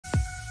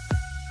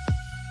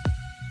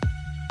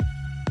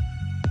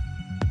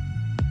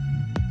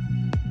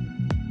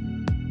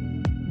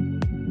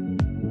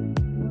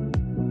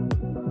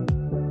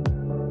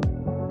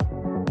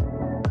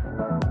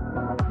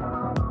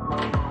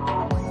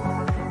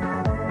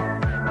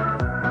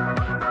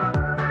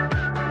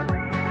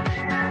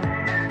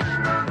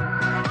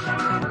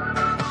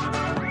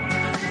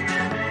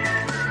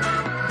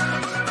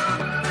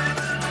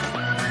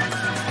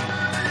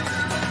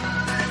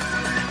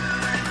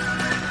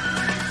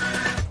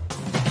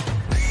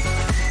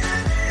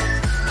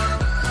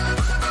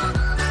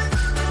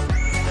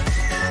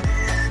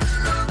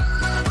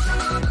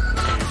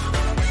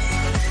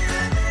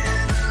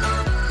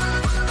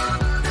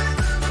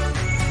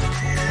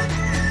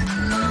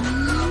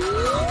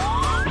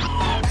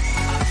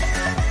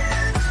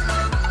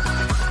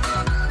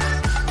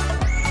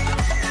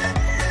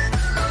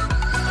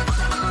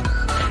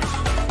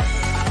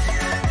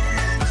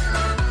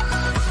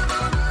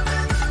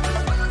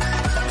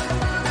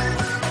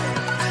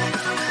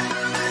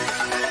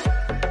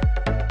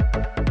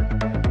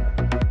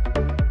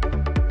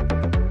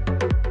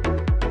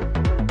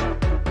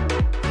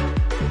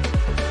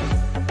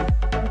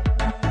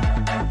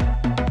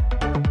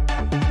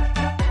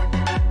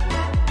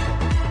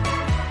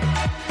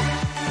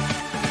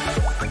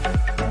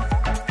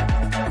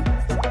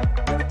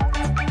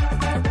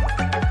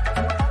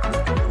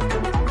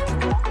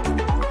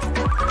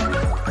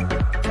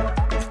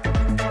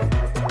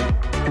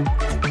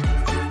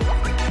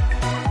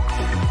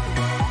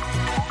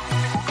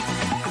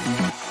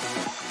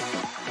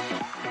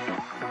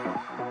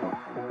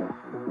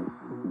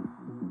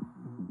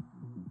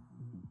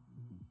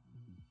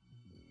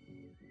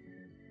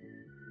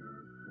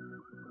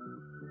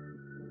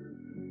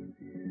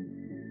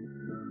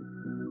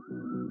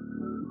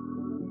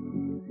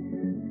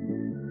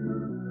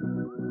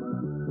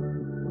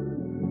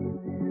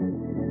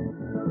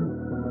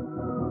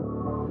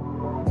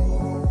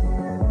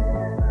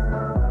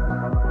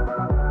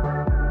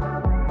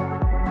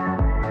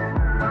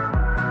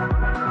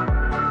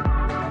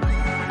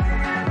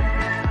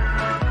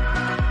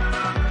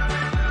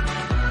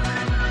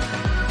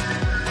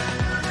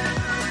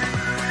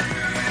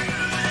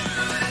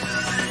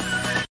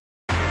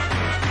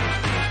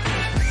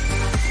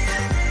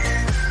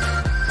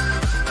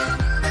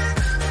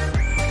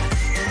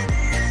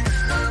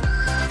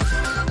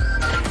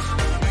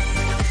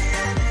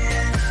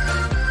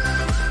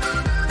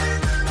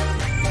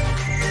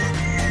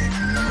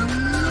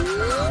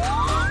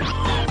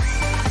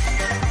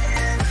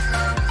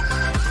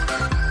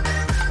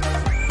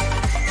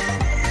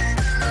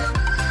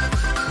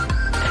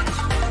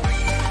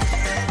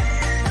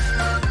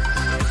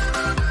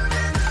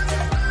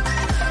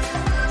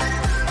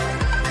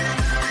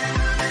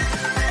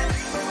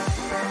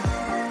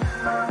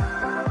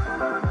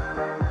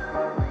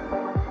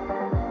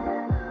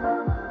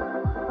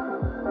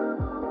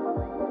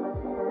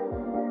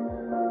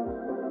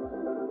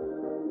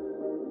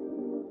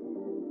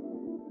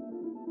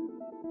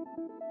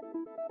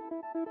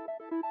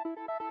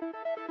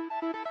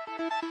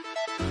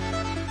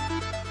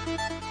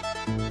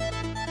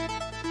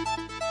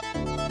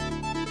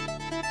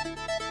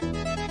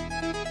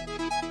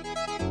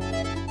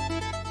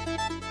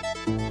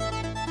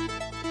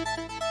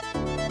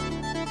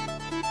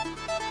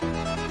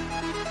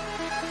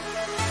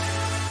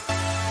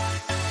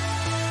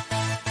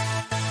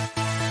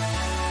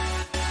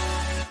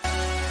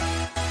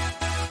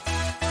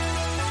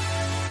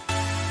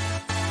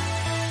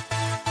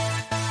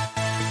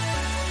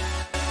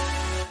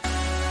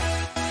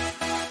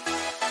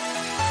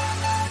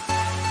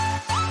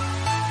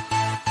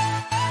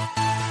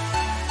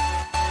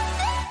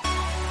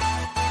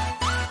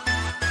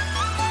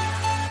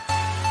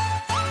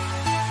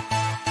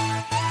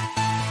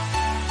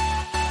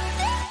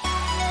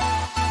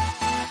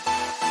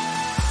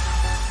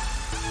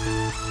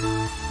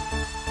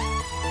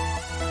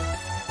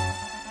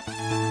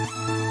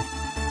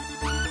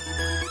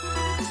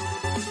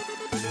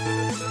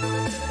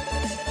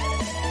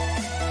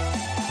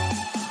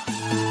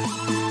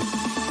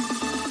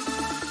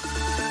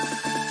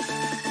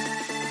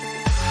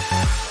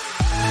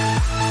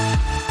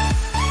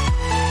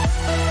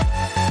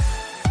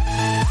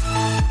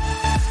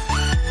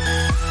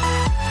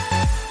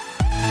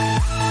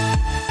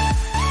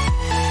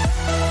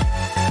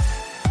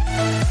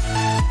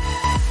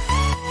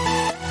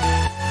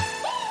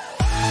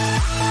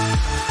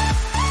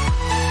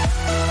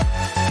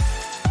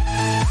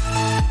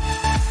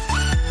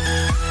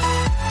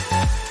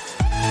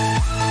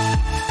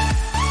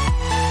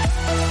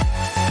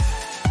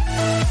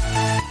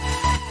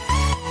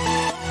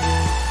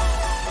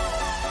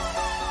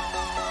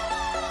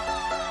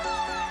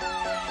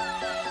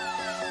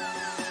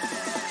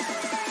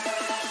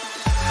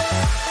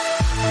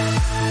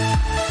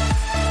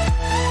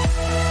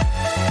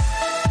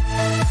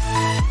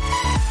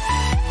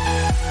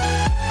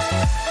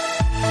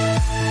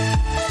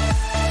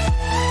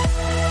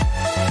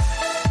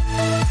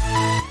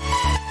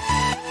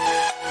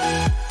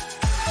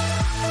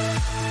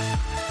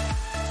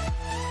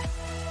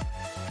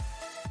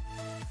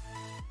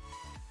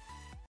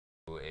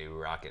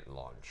rocket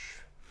launch.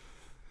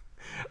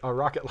 A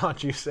rocket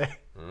launch, you say?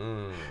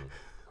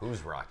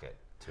 Who's rocket?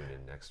 Tune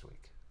in next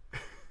week.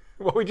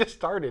 Well, we just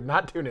started.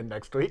 Not tune in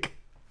next week.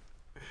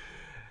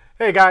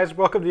 Hey guys,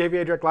 welcome to the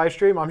AVADirect live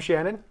stream. I'm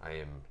Shannon. I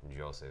am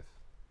Joseph.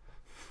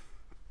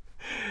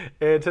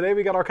 And today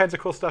we got all kinds of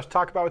cool stuff to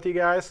talk about with you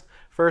guys.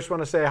 First,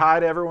 want to say hi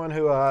to everyone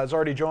who has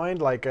already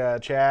joined, like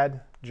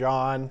Chad,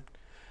 John,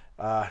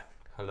 Hello,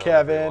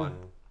 Kevin. Everyone.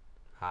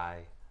 Hi.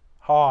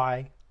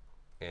 Hi.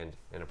 And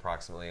in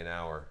approximately an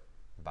hour,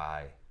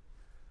 bye.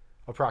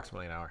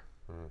 Approximately an hour.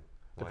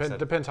 Well,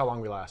 Depends how long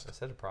we last. I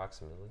said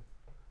approximately.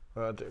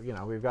 You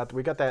know, we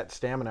got that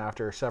stamina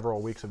after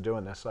several weeks of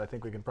doing this, so I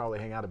think we can probably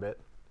hang out a bit.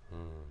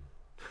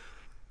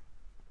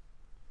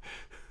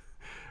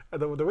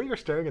 The way you're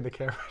staring at the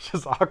camera is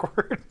just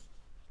awkward.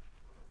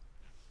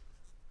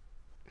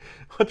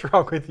 What's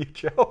wrong with you,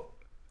 Joe?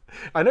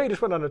 I know you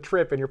just went on a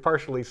trip and you're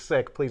partially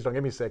sick. Please don't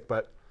get me sick,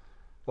 but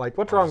like,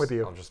 what's wrong with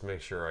you? I'll just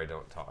make sure I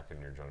don't talk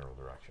in your general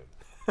direction.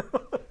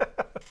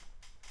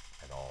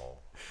 At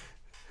all.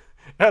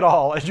 At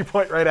all, as you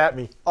point right at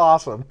me.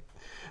 Awesome.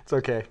 It's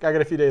okay. I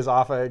got a few days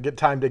off. I get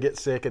time to get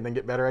sick and then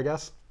get better, I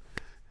guess.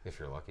 If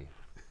you're lucky.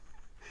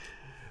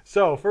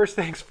 So first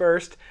things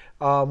first,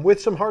 with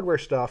some hardware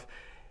stuff,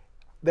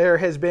 there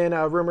has been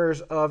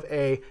rumors of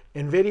a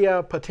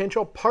NVIDIA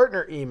potential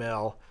partner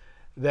email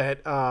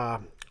that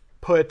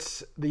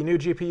puts the new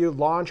GPU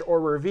launch or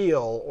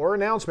reveal, or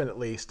announcement at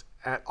least,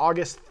 at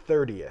August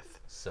 30th.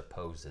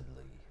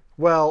 Supposedly.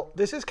 Well,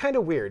 this is kind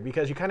of weird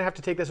because you kind of have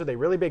to take this with a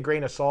really big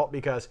grain of salt,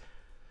 because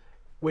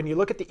when you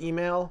look at the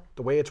email,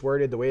 the way it's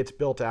worded, the way it's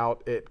built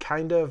out, it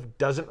kind of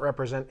doesn't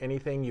represent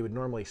anything you would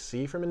normally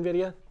see from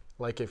NVIDIA.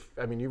 Like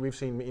we've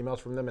seen emails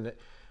from them and it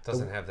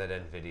doesn't have that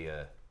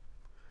NVIDIA.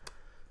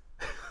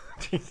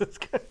 Jesus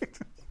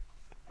Christ.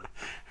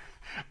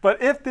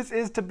 But if this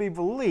is to be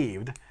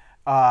believed,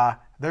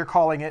 they're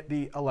calling it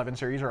the 11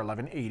 series or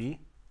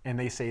 1180, and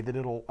they say that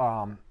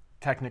it'll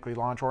technically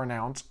launch or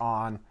announce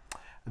on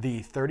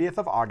the 30th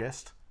of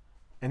August.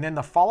 And then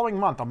the following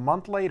month, a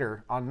month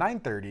later, on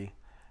 9/30,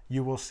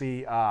 you will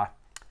see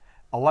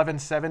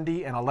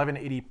 1170 and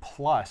 1180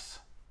 plus.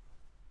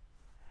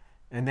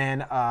 And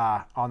then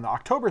on the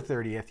October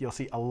 30th, you'll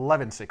see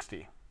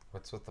 1160.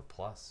 What's with the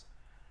plus?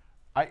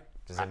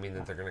 Does that mean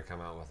that they're going to come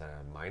out with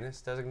a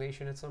minus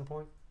designation at some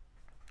point?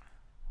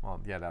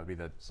 Well, yeah, that would be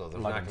the so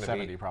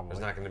 1170 probably. There's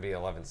not going to be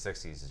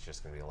 1160s. It's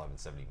just going to be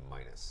 1170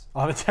 minus.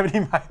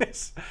 1170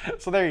 minus.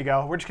 So there you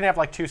go. We're just going to have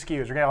like two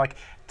SKUs. We're going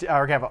to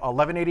have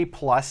 1180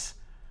 plus,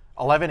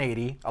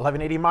 1180,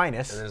 1180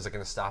 minus. And then is it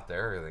going to stop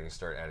there, or are they going to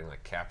start adding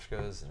like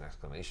captchas and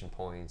exclamation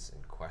points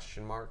and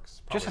question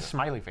marks? Just a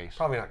smiley face.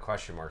 Probably not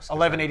question marks.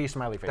 1180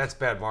 smiley face. That's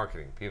bad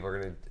marketing. People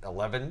are going to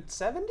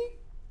 1170.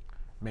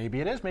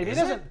 Maybe it is. Maybe it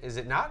isn't. Is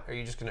it not? Are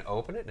you just going to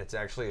open it and it's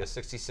actually a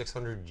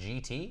 6600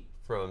 GT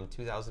from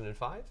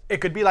 2005? It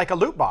could be like a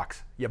loot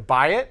box. You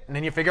buy it, and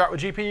then you figure out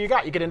what GPU you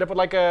got. You could end up with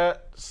like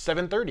a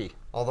 730.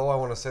 Although I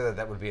want to say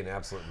that would be an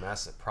absolute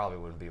mess. It probably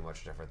wouldn't be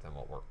much different than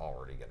what we're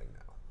already getting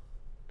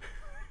now.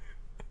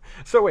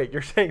 So wait,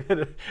 you're saying that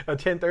a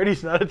 1030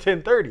 is not a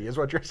 1030, is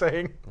what you're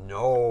saying?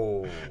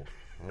 No.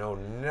 No,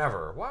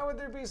 never. Why would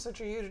there be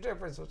such a huge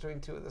difference between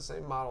two of the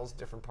same models,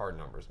 different part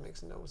numbers?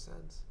 Makes no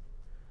sense.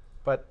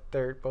 But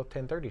they're both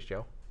 1030s,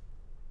 Joe.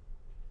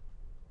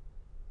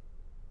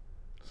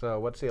 So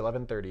what's the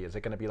 1130? Is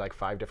it going to be like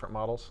 5 different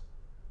models?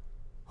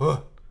 Huh.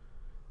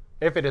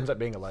 If it ends up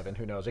being 11,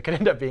 who knows? It could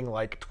end up being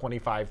like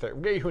 25,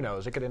 30. Who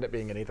knows? It could end up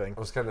being anything. I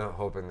was kind of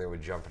hoping they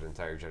would jump an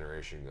entire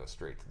generation and go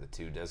straight to the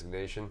 2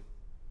 designation.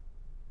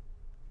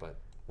 But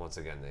once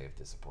again, they have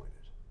disappointed.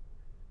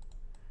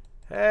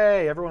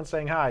 Hey, everyone's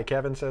saying hi.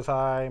 Kevin says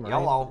hi.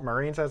 Yellow.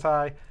 Marine says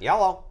hi.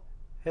 Yellow.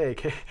 Hey,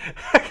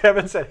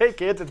 Kevin said, hey,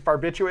 kids, it's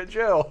Barbiturate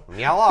Joe.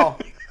 Yellow.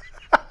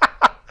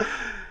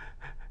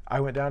 I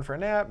went down for a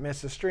nap,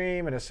 missed the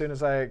stream, and as soon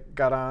as I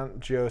got on,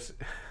 Joe...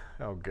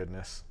 Oh,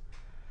 goodness.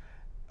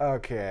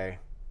 Okay.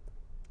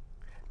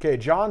 Okay,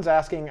 John's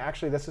asking...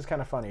 Actually, this is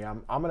kind of funny.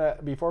 I'm going to...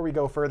 Before we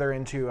go further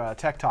into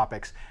tech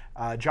topics,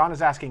 John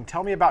is asking,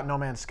 tell me about No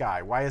Man's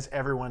Sky. Why is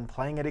everyone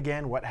playing it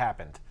again? What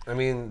happened? I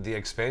mean, the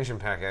expansion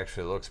pack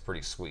actually looks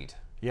pretty sweet.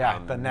 Yeah,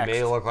 the next.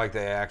 May look like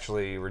they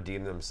actually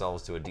redeemed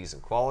themselves to a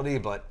decent quality,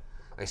 but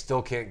I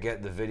still can't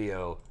get the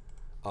video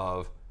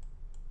of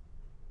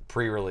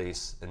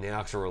pre-release and the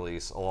actual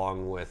release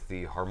along with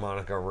the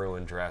Harmonica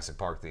Ruined Jurassic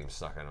Park theme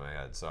stuck into my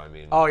head. So I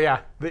mean, oh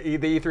yeah, the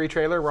E3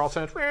 trailer. We're all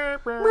saying,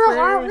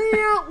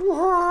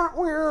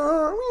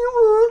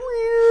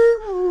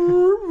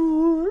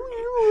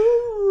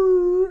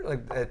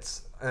 like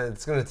it's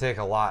going to take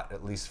a lot,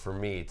 at least for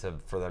me,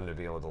 for them to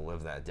be able to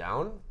live that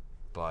down.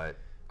 But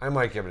I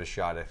might give it a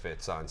shot if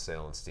it's on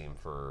sale on Steam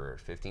for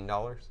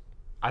 $15.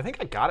 I think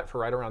I got it for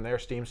right around there.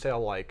 Steam sale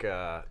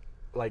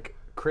like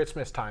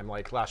Christmas time,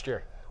 like last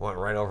year. Went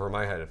right over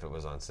my head if it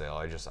was on sale.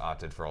 I just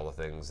opted for all the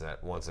things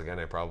that, once again,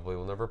 I probably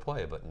will never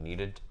play, but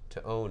needed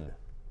to own.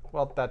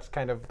 Well, that's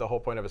kind of the whole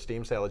point of a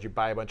Steam sale, is you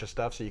buy a bunch of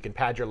stuff so you can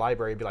pad your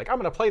library and be like, I'm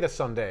going to play this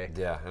someday.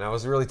 Yeah, and I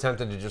was really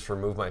tempted to just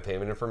remove my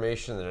payment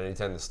information, and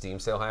anytime the Steam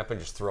sale happened,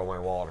 just throw my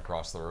wallet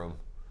across the room.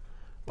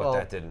 But Well,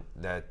 that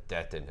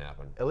didn't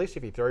happen. At least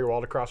if you throw your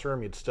wallet across the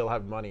room, you'd still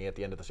have money at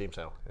the end of the Steam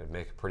sale. It'd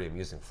make a pretty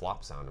amusing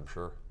flop sound, I'm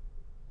sure.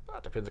 Well,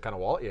 it depends what kind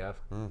of wallet you have.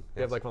 You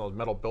have like one of those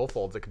metal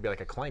billfolds. It could be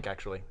like a clank,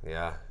 actually.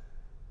 Yeah.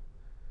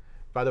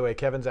 By the way,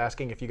 Kevin's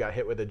asking if you got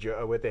hit with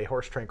a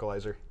horse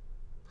tranquilizer.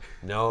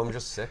 No, I'm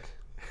just sick.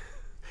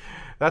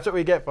 That's what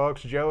we get,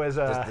 folks. Joe is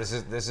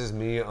This is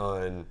me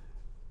on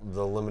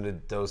the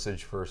limited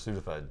dosage for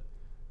Sudafed.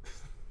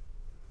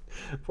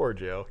 Poor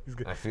Joe.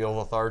 I feel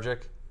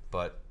lethargic,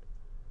 but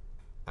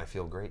I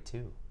feel great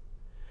too.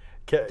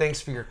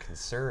 Thanks for your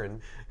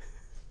concern.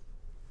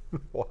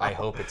 Wow. I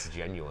hope it's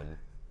genuine.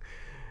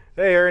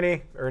 Hey,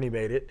 Ernie. Ernie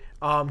made it.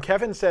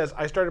 Kevin says,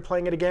 I started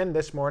playing it again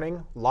this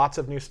morning. Lots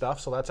of new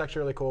stuff, so that's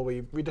actually really cool.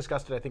 We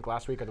discussed it, I think,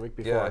 last week or the week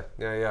before.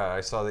 Yeah.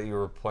 I saw that you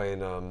were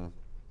playing,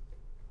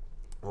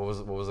 what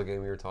was the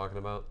game you were talking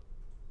about?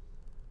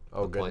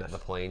 Oh, goodness. The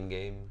plane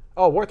game?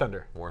 Oh, War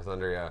Thunder. War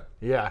Thunder, yeah.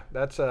 Yeah,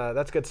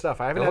 that's good stuff.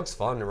 It looks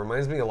fun. It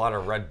reminds me a lot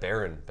of Red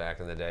Baron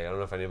back in the day. I don't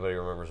know if anybody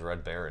remembers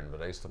Red Baron,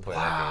 but I used to play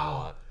that game a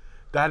lot.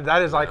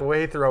 That is like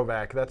way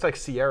throwback. That's like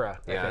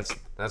Sierra, I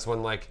think. That's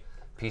when like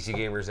PC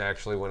gamers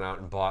actually went out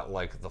and bought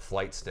like the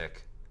flight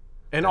stick.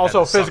 And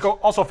also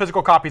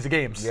physical copies of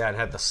games. Yeah, and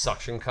had the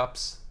suction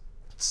cups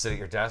sit at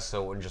your desk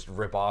so it wouldn't just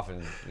rip off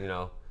and,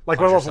 like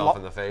punch yourself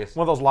in the face.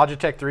 One of those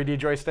Logitech 3D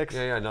joysticks?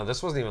 Yeah, no,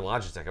 this wasn't even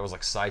Logitech. It was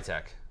like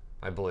Cytec,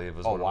 I believe,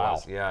 was what it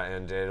was. Yeah,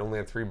 and it only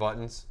had 3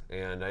 buttons,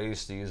 and I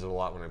used to use it a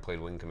lot when I played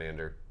Wing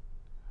Commander.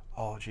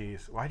 Oh,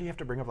 geez. Why do you have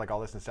to bring up like all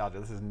this nostalgia?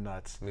 This is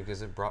nuts.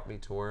 Because it brought me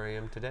to where I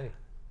am today.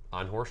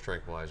 On horse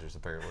tranquilizers,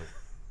 apparently.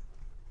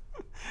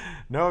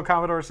 No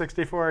Commodore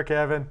 64,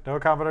 Kevin. No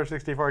Commodore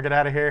 64. Get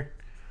out of here.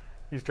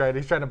 He's trying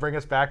to bring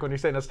us back when you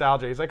say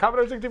nostalgia. He's like,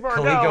 Commodore 64,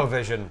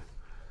 ColecoVision.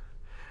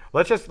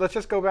 Let's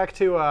just go back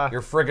to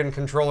your friggin'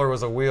 controller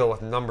was a wheel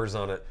with numbers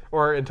on it.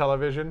 Or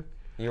Intellivision.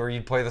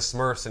 You'd play the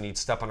Smurfs and you'd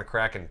step on a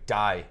crack and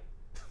die.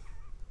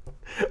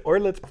 Or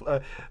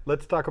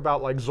let's talk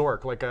about like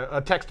Zork, like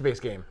a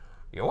text-based game.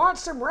 You want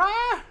some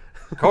rye?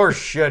 Of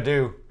course you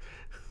do.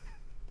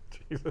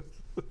 Jesus.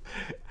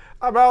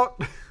 I'm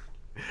out.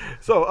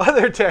 So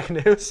other tech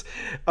news,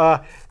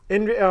 along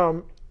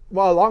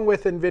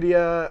with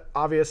NVIDIA,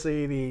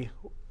 obviously the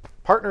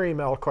partner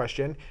email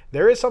question,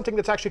 there is something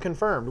that's actually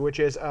confirmed, which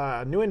is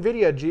new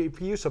NVIDIA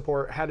GPU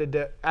support added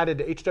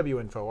to HW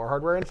info or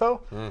hardware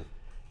info.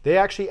 They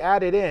actually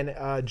added in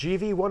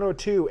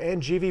GV102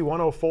 and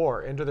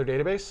GV104 into their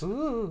database.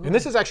 And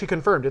this is actually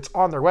confirmed. It's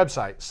on their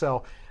website.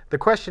 So the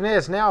question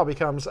is now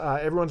becomes,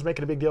 everyone's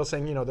making a big deal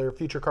saying, their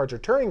future cards are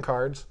Turing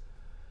cards.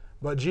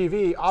 But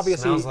GV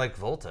obviously sounds like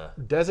Volta.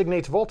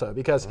 Designates Volta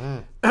because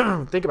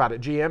think about it.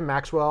 GM,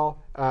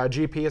 Maxwell,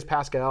 GP is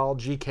Pascal,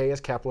 GK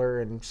is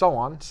Kepler, and so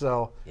on.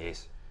 So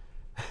yes.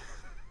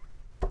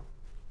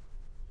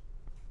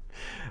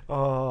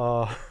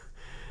 Oh,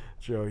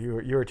 Joe,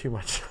 you are too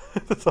much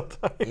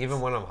sometimes. Even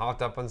when I'm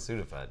hopped up on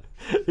Sudafed.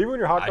 Even when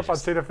you're hopped up on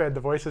Sudafed,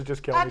 the voices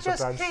just kill me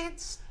sometimes. I just can't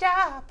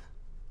stop.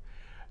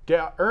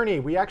 Yeah,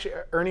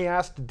 Ernie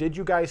asked, did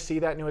you guys see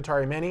that new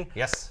Atari Mini?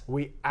 Yes.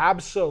 We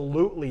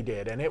absolutely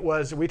did. And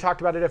we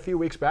talked about it a few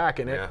weeks back,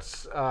 and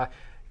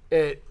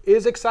it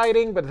is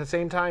exciting, but at the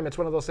same time, it's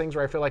one of those things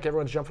where I feel like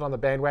everyone's jumping on the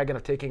bandwagon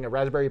of taking a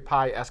Raspberry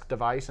Pi-esque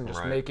device and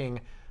just making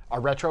a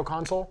retro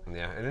console.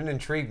 Yeah, and it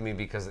intrigued me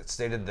because it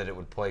stated that it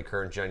would play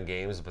current-gen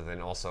games, but then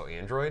also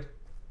Android.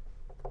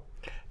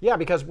 Yeah,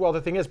 because, well,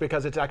 the thing is,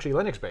 because it's actually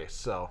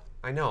Linux-based, so.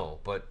 I know,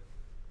 but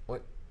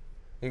what?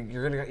 We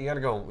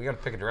gotta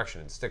pick a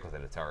direction and stick with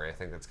it, Atari. I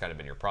think that's kind of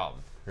been your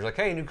problem. You're like,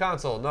 hey, new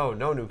console. No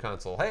new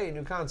console. Hey,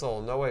 new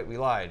console. No, wait, we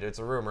lied. It's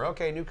a rumor.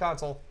 Okay, new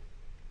console.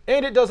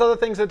 And it does other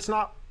things that's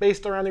not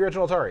based around the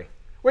original Atari.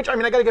 Which, I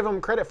mean, I got to give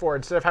them credit for.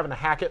 Instead of having to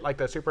hack it like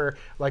the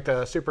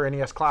Super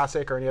NES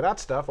Classic or any of that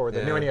stuff, or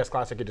the new NES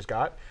Classic you just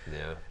got.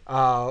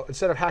 Yeah.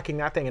 Instead of hacking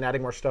that thing and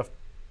adding more stuff.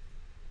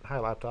 Hi,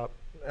 laptop.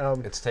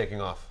 It's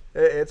taking off.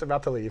 It's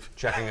about to leave.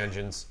 Checking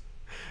engines.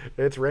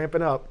 It's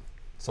ramping up.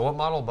 So what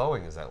model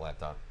Boeing is that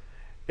laptop?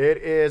 It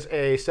is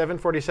a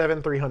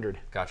 747-300.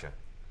 Gotcha.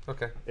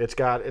 Okay. It's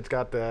got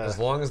the. As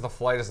long as the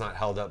flight is not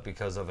held up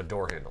because of a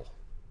door handle.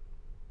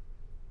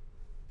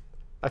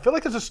 I feel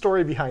like there's a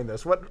story behind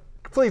this.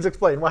 Please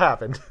explain what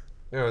happened.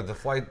 You know,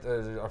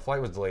 our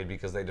flight was delayed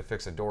because they had to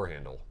fix a door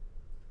handle.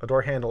 A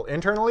door handle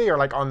internally, or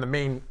like on the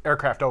main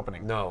aircraft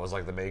opening? No, it was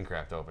like the main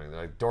craft opening.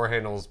 Like, door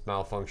handle's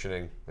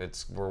malfunctioning.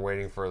 We're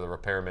waiting for the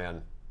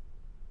repairman.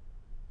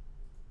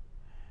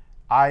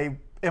 I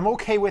am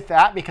okay with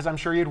that because I'm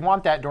sure you'd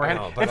want that door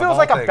handle. If it was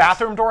like a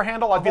bathroom door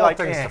handle, I'd be like,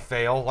 things to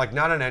fail, like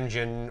not an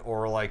engine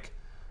or like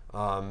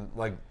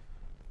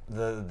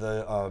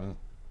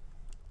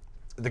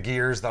the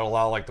gears that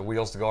allow like the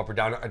wheels to go up or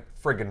down. A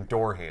friggin'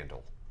 door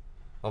handle,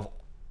 of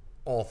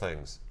all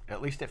things.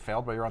 At least it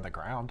failed while you're on the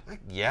ground.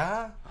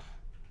 Yeah.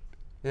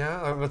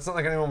 Yeah, it's not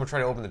like anyone would try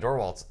to open the door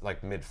while it's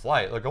like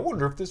mid-flight. Like, I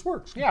wonder if this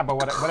works. Yeah, but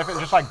what if it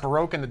just like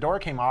broke and the door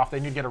came off?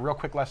 Then you'd get a real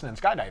quick lesson in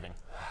skydiving.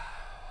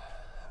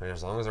 I mean,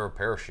 as long as there were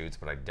parachutes,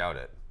 but I doubt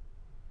it.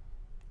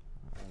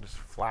 Just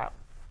flap.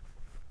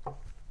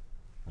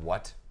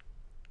 What?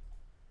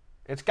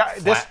 It's got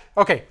Flap. this.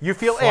 Okay, you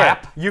feel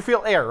Flap. air. You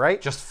feel air,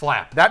 right? Just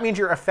flap. That means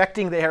you're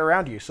affecting the air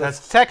around you. So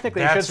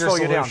technically, it should slow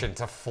you down. That's your solution,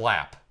 to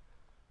flap.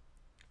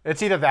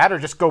 It's either that or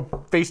just go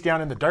face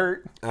down in the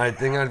dirt. I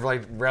think I'd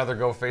rather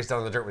go face down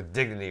in the dirt with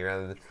dignity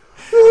rather than.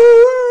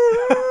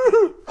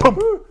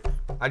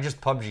 I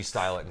just PUBG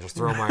style it and just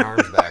throw my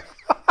arms back.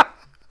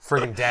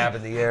 Friggin' dab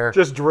in the air.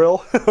 Just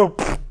drill.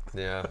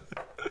 Yeah.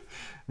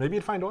 Maybe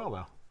you'd find oil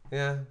though.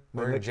 Yeah.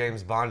 Or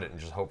James Bond it and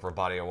just hope for a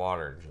body of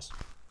water and just.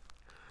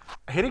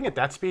 Hitting at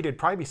that speed, it'd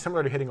probably be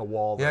similar to hitting a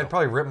wall. Yeah, though. it'd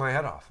probably rip my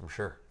head off, I'm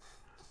sure.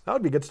 That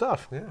would be good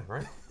stuff. Yeah,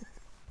 right.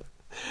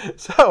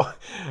 So,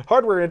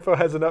 Hardware Info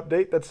has an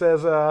update that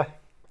says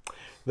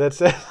they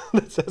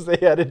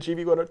added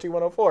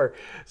GB102.104.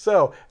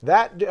 So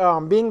that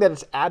being that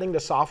it's adding the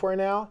software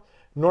now,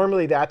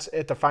 normally that's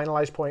at the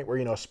finalized point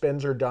where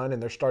spins are done and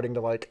they're starting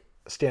to like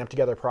stamp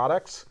together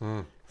products.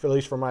 For at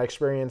least from my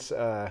experience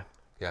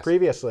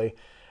previously,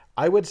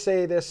 I would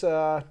say this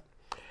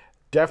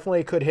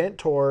definitely could hint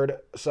toward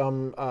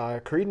some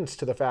credence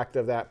to the fact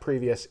of that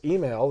previous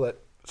email that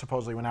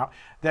supposedly went out,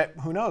 that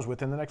who knows,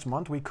 within the next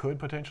month we could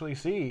potentially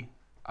see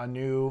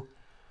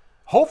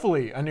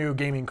hopefully a new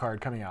gaming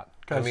card coming out.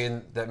 I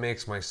mean, that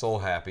makes my soul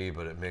happy,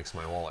 but it makes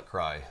my wallet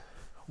cry.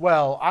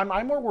 Well,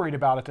 I'm more worried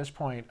about at this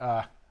point,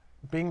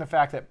 being the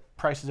fact that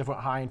prices have went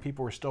high and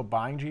people were still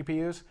buying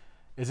GPUs.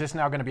 Is this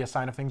now going to be a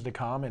sign of things to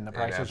come and the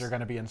prices are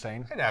going to be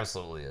insane? It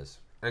absolutely is.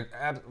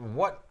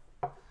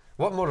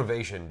 What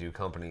motivation do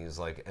companies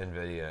like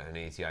NVIDIA and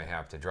ATI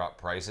have to drop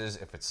prices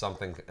if it's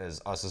something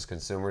us as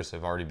consumers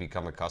have already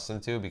become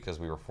accustomed to because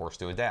we were forced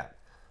to adapt?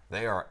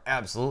 They are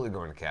absolutely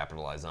going to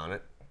capitalize on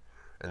it,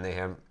 and they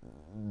have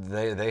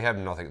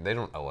nothing. They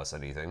don't owe us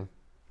anything.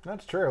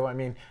 That's true. I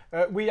mean,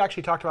 we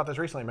actually talked about this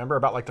recently. Remember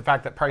about like the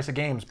fact that price of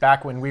games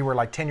back when we were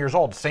like 10 years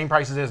old, same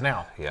price as it is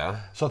now.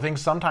 Yeah. So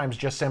things sometimes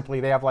just simply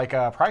they have like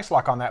a price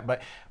lock on that.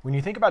 But when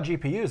you think about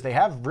GPUs, they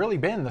have really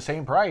been the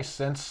same price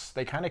since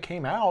they kind of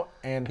came out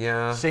and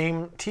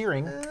same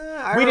tiering.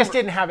 We just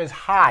didn't have as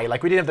high.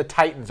 Like we didn't have the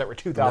Titans that were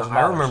 $2,000.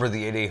 I remember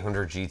the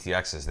 8800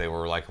 GTXs. They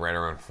were like right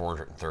around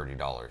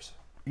 $430.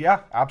 Yeah,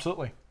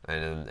 absolutely.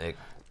 And then it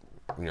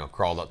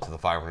crawled up to the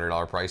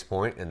 $500 price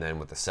point, and then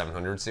with the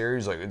 700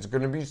 series, like it's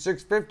going to be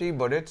 $650,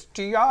 but it's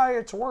TI,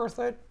 it's worth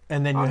it.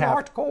 And then you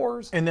have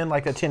cores. And then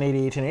like a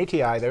 1080, 1080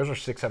 Ti, those are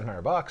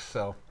 $600-700.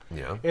 So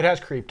yeah, it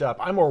has creeped up.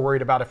 I'm more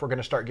worried about if we're going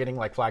to start getting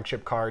like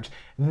flagship cards,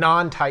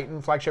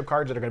 non-Titan flagship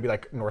cards that are going to be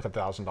like north of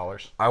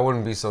 $1,000. I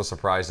wouldn't be so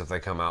surprised if they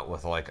come out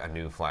with like a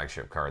new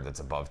flagship card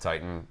that's above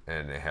Titan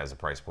and it has a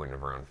price point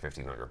of around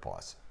 $1,500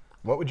 plus.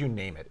 What would you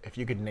name it if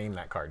you could name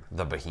that card?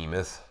 The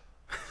Behemoth.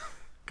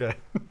 Okay.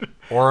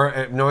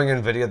 Or knowing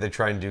NVIDIA, they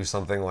try and do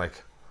something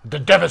like the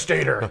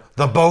Devastator,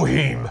 the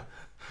Bohem,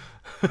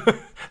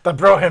 the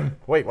Brohim.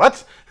 Wait,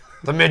 what?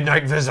 The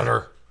Midnight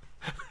Visitor.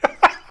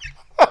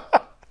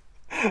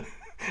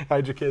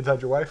 How'd your kids?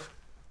 How'd your wife?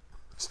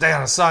 Stay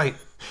out of sight.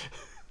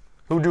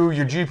 Who do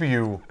your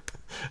GPU?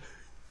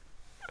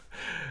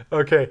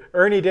 Okay,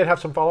 Ernie did have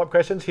some follow-up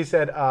questions. He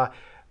said,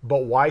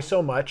 but why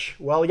so much?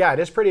 Well, yeah, it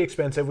is pretty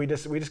expensive. We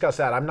discussed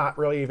that. I'm not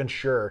really even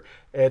sure.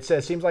 It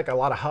says, seems like a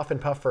lot of huff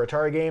and puff for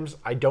Atari games.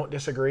 I don't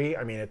disagree.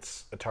 I mean,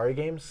 it's Atari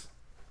games,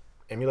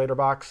 emulator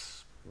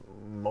box.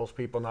 Most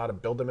people know how to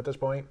build them at this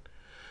point.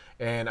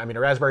 And, I mean, a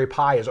Raspberry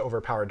Pi is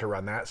overpowered to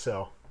run that,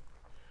 so.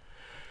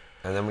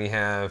 And then we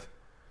have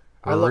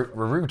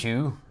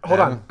Rarutu. Hold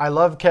on. I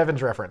love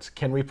Kevin's reference.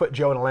 Can we put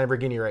Joe in a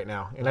Lamborghini right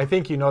now? And I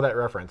think you know that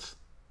reference.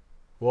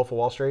 Wolf of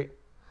Wall Street?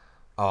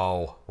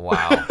 Oh,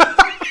 wow.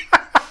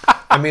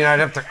 I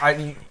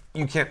mean,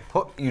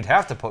 you'd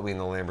have to put me in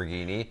the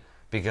Lamborghini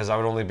because I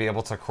would only be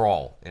able to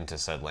crawl into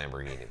said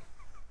Lamborghini.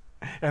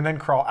 And then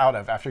crawl out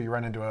of after you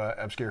run into an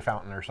obscure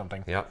fountain or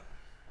something. Yep.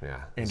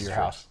 Yeah. Into your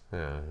house.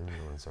 Yeah,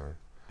 that's all right.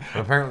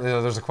 But apparently,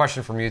 there's a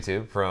question from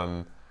YouTube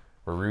from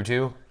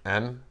Rarutu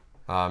M.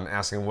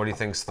 Asking what he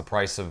thinks the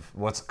price of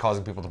what's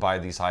causing people to buy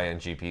these high-end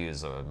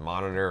GPUs, a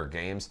monitor or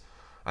games.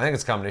 I think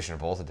it's a combination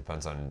of both. It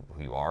depends on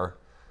who you are.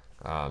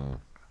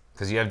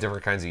 Because you have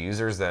different kinds of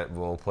users that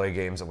will play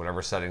games at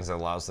whatever settings that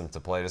allows them to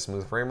play at a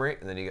smooth frame rate.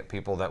 And then you get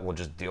people that will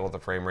just deal with the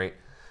frame rate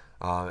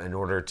in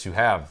order to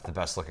have the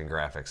best looking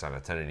graphics on a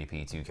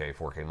 1080p, 2K,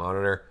 4K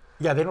monitor.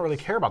 Yeah, they don't really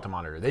care about the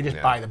monitor. They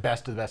just buy the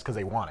best of the best because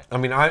they want it. I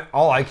mean,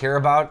 all I care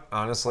about,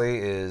 honestly,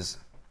 is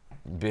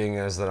being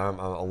as that I'm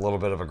a little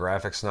bit of a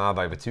graphics snob.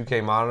 I have a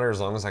 2K monitor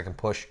as long as I can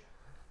push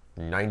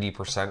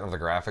 90% of the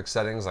graphics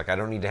settings. Like, I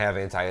don't need to have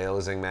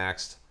anti-aliasing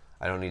maxed.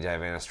 I don't need to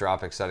have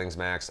anisotropic settings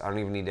maxed. I don't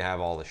even need to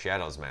have all the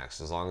shadows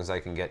maxed. As long as I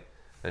can get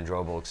an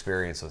enjoyable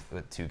experience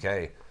with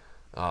 2K,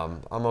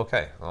 I'm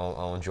okay.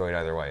 I'll enjoy it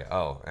either way.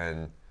 Oh,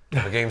 and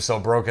the game's so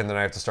broken that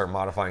I have to start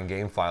modifying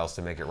game files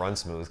to make it run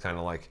smooth, kind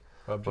of like...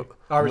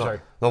 sorry.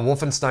 The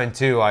Wolfenstein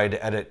 2, I had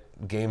to edit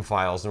game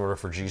files in order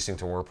for G-Sync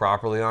to work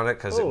properly on it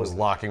because it was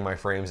locking my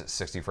frames at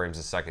 60 frames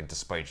a second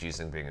despite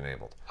G-Sync being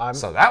enabled.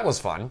 So that was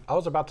fun. I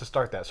was about to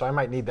start that, so I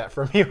might need that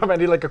from you. I might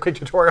need like a quick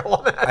tutorial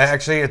on that.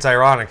 Actually, it's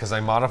ironic because I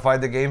modified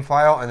the game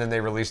file and then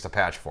they released a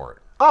patch for it.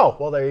 Oh,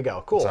 well, there you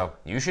go. Cool. So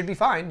you should be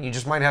fine. You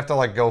just might have to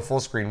like go full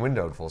screen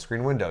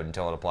windowed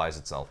until it applies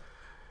itself.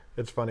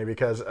 It's funny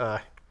because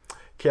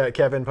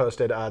Kevin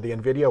posted the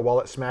NVIDIA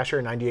Wallet Smasher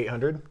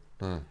 9800.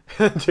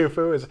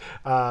 Tufu is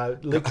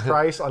leaked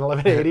price on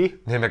 1180.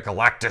 Name it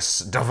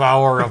Galactus,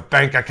 devourer of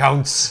bank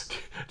accounts.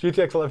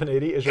 GTX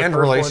 1180 is your and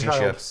firstborn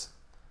relationships.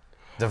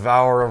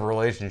 Devourer of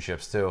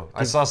relationships too.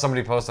 I saw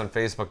somebody post on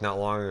Facebook not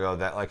long ago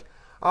that like,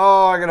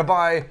 oh, I gotta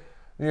buy,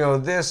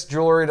 this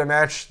jewelry to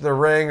match the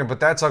ring, but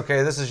that's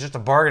okay. This is just a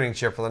bargaining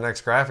chip for the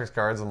next graphics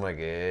cards. I'm like,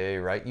 hey,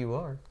 right you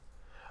are.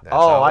 That's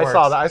I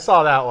saw that. I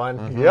saw that one.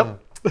 Mm-hmm. Yep.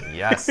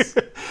 Yes.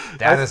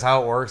 That is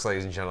how it works,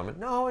 ladies and gentlemen.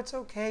 No, it's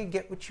okay.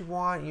 Get what you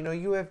want.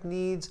 You have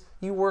needs.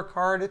 You work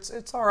hard.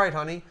 It's all right,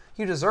 honey.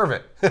 You deserve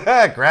it.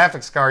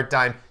 Graphics card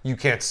time. You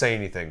can't say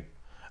anything.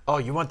 Oh,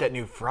 you want that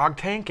new frog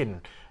tank and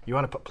you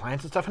want to put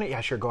plants and stuff in it?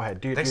 Yeah, sure. Go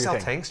ahead. They sell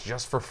tanks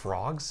just for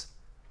frogs?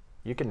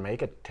 You can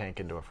make a tank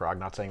into a frog.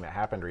 Not saying that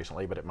happened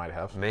recently, but it might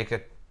have. Make a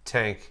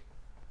tank.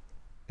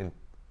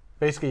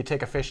 Basically, you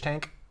take a fish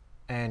tank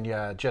and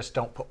you just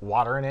don't put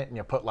water in it, and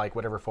you put like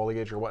whatever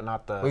foliage or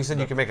whatnot. Well, you said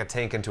you can make a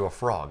tank into a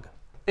frog.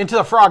 Into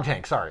the frog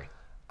tank, sorry.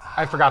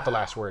 I forgot the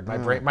last word.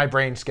 My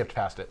brain skipped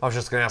past it. I was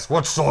just going to ask,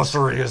 what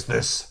sorcery is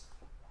this?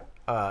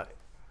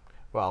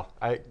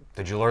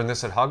 Did you learn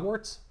this at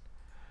Hogwarts?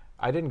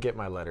 I didn't get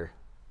my letter.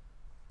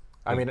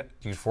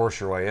 You force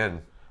your way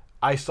in.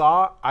 We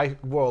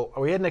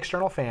had an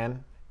external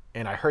fan,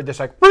 and I heard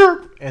this like,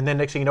 burp, and then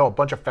next thing you know, a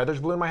bunch of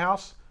feathers blew in my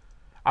house.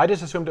 I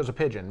just assumed it was a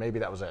pigeon. Maybe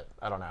that was it.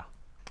 I don't know.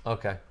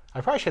 Okay.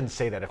 I probably shouldn't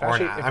say that.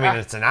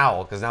 It's an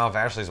owl, because now if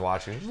Ashley's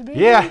watching,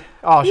 yeah.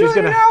 Oh, she's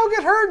gonna. An owl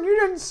get hurt, and you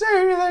didn't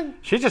say anything.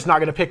 She's just not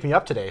gonna pick me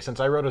up today since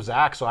I rode a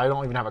Zach, so I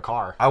don't even have a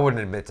car. I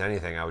wouldn't admit to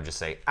anything. I would just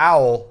say,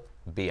 "Owl,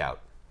 be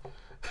out."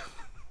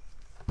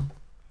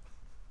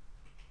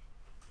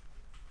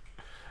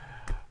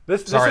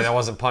 Sorry, that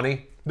wasn't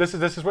punny. This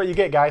is what you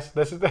get, guys.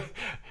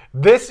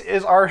 This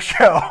is our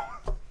show.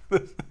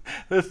 Damn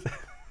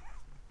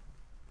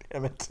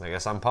it. I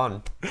guess I'm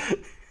pun.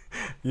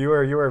 You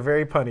are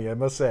very punny, I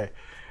must say.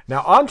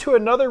 Now on to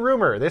another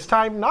rumor. This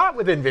time not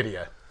with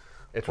NVIDIA.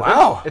 It's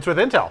with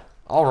Intel.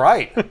 All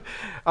right.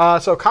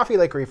 So Coffee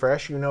Lake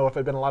refresh. If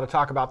there's been a lot of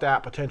talk about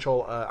that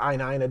potential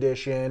i9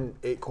 edition,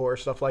 8-core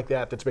stuff like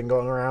that that's been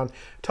going around.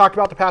 Talked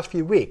about the past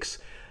few weeks.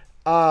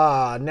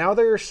 Now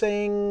they're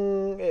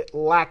saying it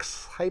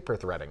lacks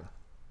hyperthreading.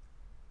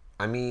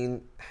 I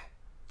mean,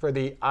 for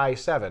the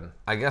i7.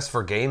 I guess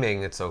for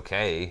gaming it's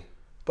okay.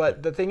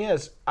 But the thing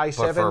is, i7.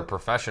 But for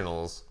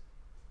professionals.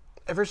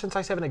 Ever since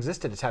i7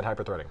 existed, it's had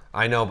hyperthreading.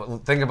 I know,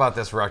 but think about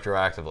this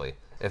retroactively.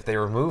 If they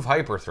remove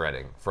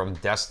hyperthreading from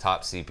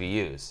desktop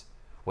CPUs,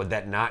 would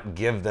that not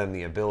give them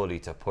the ability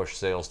to push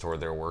sales toward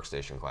their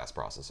workstation class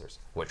processors,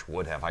 which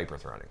would have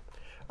hyperthreading?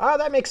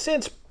 That makes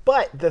sense,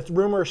 but the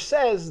rumor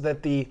says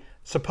that the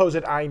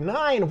supposed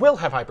i9 will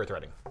have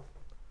hyperthreading.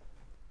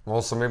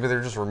 Well, so maybe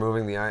they're just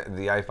removing the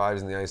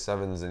i5s and the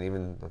i7s and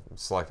even the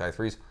select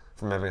i3s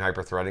from having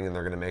hyper-threading, and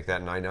they're going to make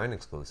that an i9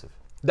 exclusive.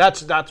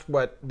 That's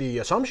what the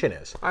assumption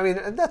is. I mean,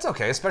 that's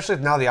okay, especially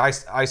if now the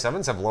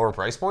i7s have lower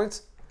price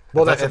points.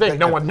 Well, that's the thing.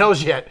 No one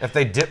knows yet. If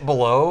they dip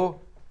below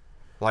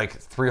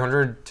like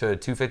 $300 to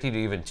 $250 to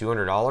even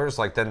 $200,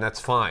 like then that's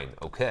fine.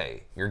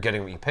 Okay, you're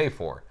getting what you pay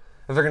for.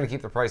 If they're going to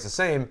keep the price the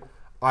same,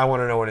 I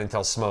want to know what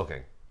Intel's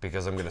smoking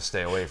because I'm going to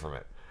stay away from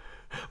it.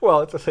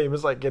 Well, it's the same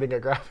as like getting a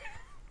graphic.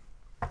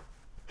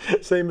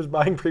 Same as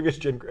buying previous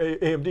gen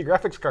AMD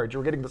graphics cards. You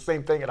were getting the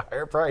same thing at a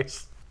higher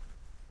price.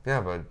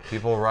 Yeah, but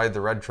people ride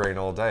the red train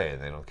all day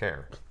and they don't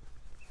care.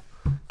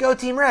 Go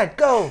Team Red,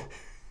 go!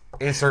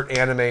 Insert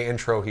anime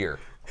intro here.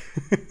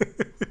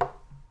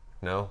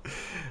 No?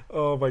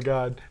 Oh my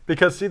God.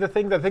 Because see, the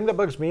thing that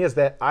bugs me is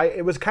that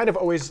it was kind of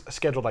always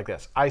scheduled like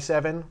this.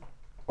 i7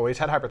 always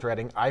had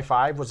hyperthreading.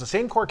 i5 was the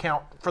same core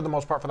count for the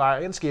most part for the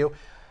high-end SKU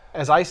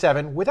as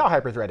i7 without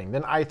hyperthreading.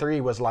 Then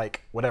i3 was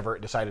like whatever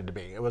it decided to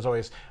be. It was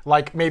always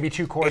like maybe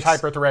 2 cores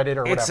hyperthreaded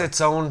or whatever. It's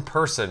its own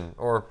person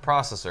or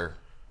processor.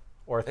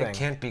 Or thing. It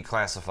can't be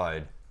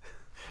classified.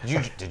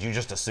 Did you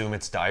just assume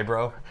it's die,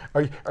 bro?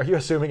 Are you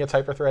assuming it's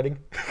hyperthreading?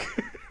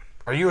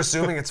 Are you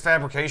assuming it's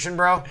fabrication,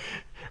 bro?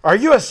 Are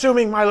you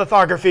assuming my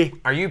lithography?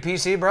 Are you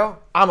PC, bro?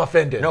 I'm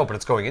offended. No, but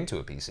it's going into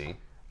a PC.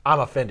 I'm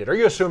offended. Are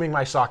you assuming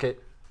my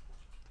socket?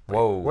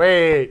 Whoa.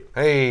 Wait.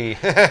 Hey.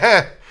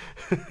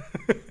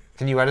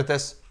 Can you edit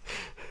this?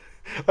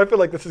 I feel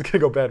like this is going to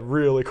go bad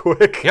really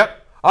quick.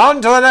 Yep. On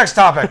to the next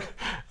topic.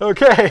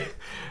 Okay.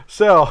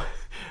 So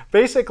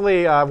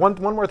basically, one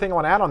more thing I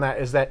want to add on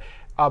that is that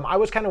I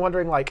was kind of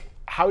wondering, like,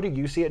 how do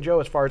you see it, Joe,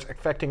 as far as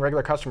affecting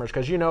regular customers?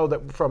 Because you know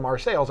that from our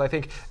sales, I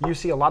think you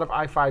see a lot of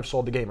i5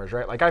 sold to gamers,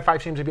 right? Like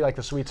i5 seems to be like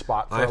the sweet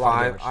spot for a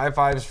lot of gamers.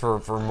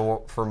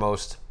 i5s for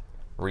most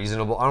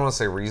reasonable, I don't want to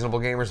say reasonable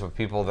gamers, but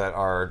people that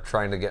are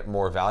trying to get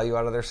more value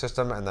out of their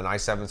system, and then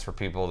i7s for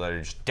people that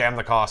are just damn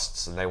the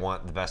costs and they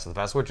want the best of the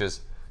best, which is,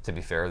 to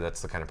be fair,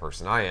 that's the kind of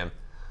person I am.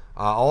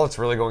 All it's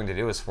really going to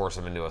do is force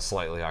them into a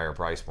slightly higher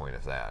price point,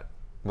 if that,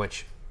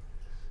 which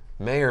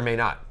may or may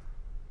not.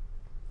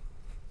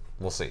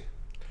 We'll see.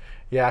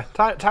 Yeah,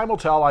 time will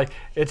tell. Like,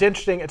 it's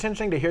interesting. It's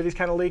interesting to hear these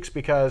kind of leaks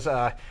because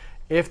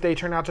if they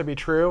turn out to be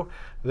true,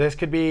 this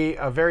could be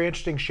a very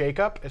interesting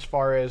shakeup as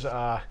far as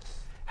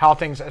how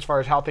things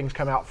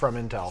come out from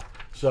Intel.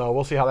 So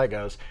we'll see how that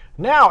goes.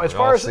 Now, as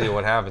far as see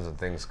what happens when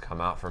things come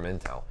out from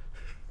Intel.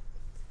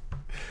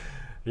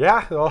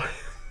 Yeah. Well,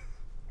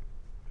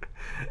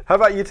 how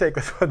about you take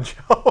this one,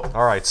 Joe?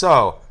 All right.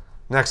 So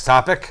next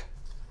topic,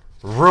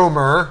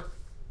 rumor.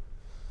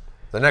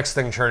 The next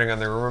thing churning on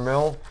the rumor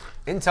mill,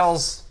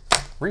 Intel's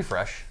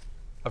refresh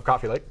of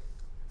Coffee Lake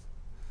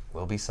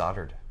will be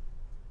soldered.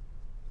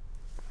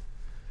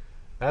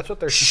 That's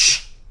what they're...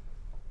 Shh.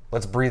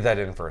 Let's breathe that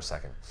in for a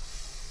second.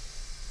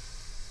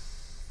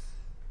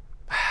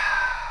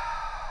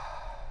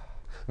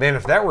 Man,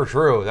 if that were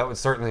true, that would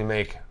certainly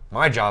make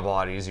my job a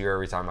lot easier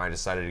every time I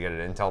decided to get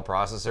an Intel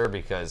processor,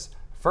 because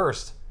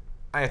first,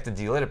 I have to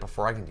delit it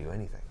before I can do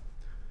anything.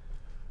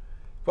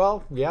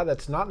 Well, yeah,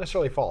 that's not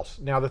necessarily false.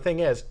 Now, the thing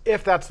is,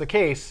 if that's the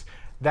case,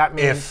 that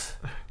means...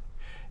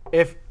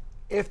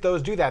 If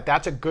those do that,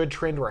 that's a good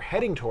trend we're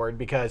heading toward,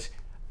 because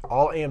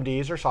all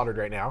AMDs are soldered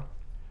right now.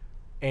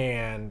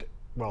 And,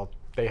 well,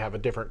 they have a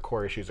different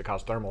core issues that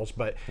cause thermals.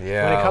 But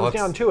yeah, when it comes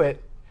down to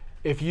it,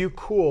 if you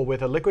cool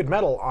with a liquid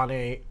metal on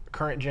a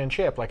current gen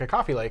chip, like a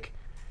Coffee Lake,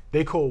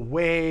 they cool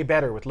way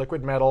better with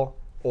liquid metal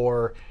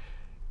or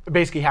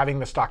basically having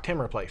the stock TIM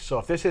replaced. So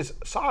if this is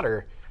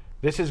solder,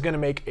 this is going to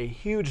make a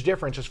huge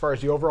difference as far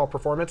as the overall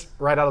performance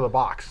right out of the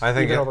box,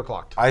 even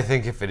overclocked. I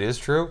think if it is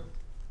true,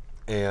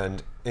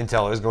 and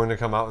Intel is going to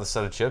come out with a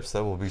set of chips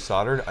that will be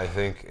soldered, I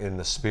think in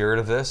the spirit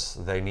of this,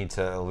 they need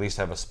to at least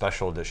have a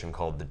special edition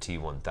called the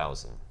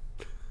T1000.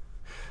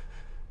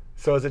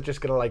 So is it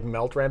just going to like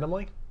melt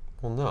randomly?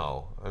 Well,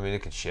 no. I mean,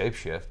 it could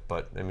shapeshift,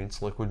 but I mean,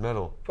 it's liquid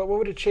metal. But what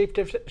would it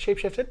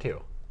shapeshift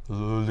into?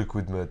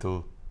 Liquid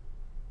metal.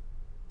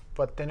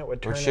 But then it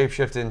would turn... Or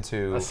shapeshift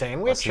into a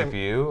sandwich? A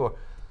CPU?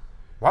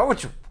 Why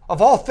would you...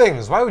 Of all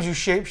things, why would you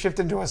shapeshift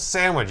into a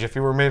sandwich if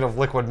you were made of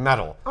liquid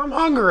metal? I'm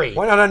hungry.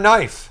 Why not a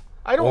knife?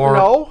 I don't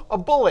know. A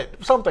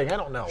bullet. Something. I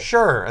don't know.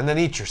 Sure, and then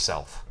eat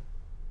yourself.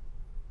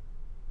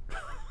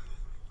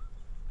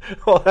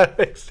 Well, that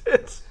makes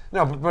sense.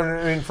 No, but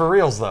I mean, for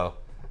reals though,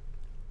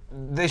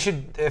 they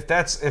should. If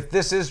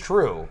this is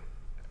true,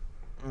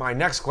 my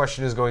next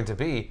question is going to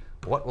be,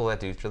 what will that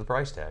do to the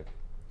price tag?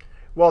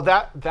 Well,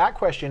 that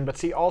question. But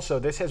see, also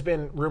this has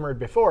been rumored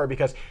before,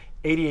 because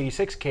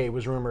 8086K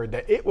was rumored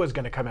that it was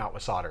going to come out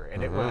with solder,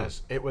 and it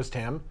was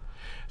TIM.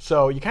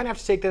 So you kind of have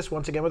to take this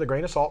once again with a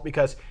grain of salt,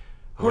 because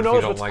who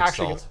knows what's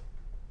actually.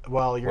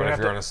 Well, you're what if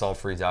you're on a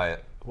salt-free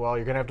diet? Well,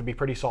 you're going to have to be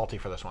pretty salty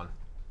for this one.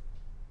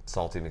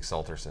 Salty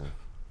McSalterson.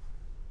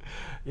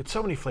 It's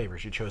so many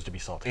flavors. You chose to be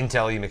salty.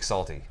 Intel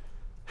McSalty.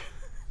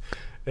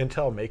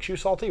 Intel makes you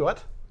salty?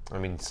 What? I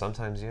mean,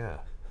 sometimes, yeah.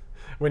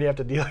 When you have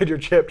to deload your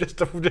chip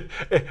just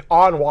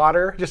on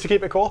water just to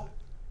keep it cool?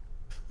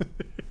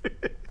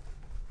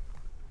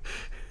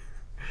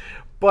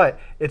 But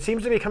it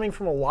seems to be coming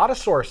from a lot of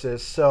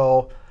sources,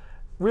 so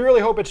we really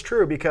hope it's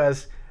true,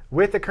 because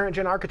with the current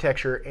gen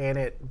architecture and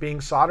it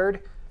being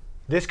soldered,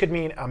 this could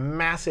mean a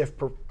massive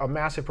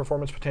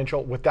performance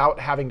potential without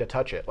having to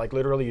touch it. Like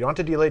literally, you don't have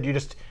to deal it. You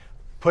just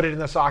put it in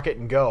the socket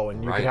and go,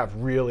 and you could have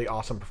really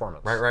awesome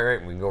performance. Right.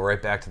 We can go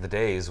right back to the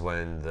days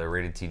when the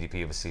rated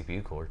TDP of a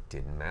CPU cooler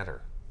didn't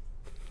matter.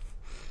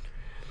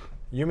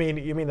 You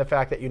mean the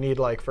fact that you need,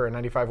 like, for a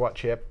 95-watt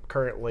chip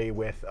currently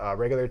with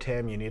regular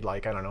TIM, you need,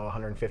 like, I don't know,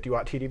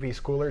 150-watt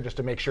TDP cooler just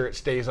to make sure it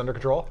stays under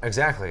control?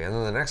 Exactly. And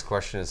then the next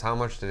question is, how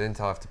much did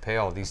Intel have to pay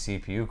all these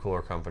CPU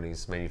cooler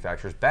companies,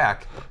 manufacturers,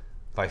 back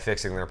by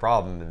fixing their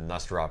problem and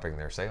thus dropping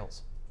their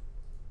sales?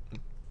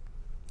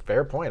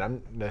 Fair point.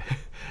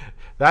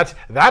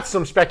 That's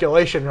some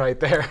speculation right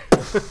there.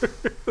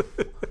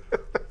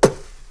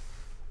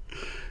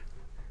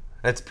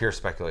 That's pure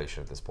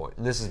speculation at this point.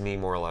 And this is me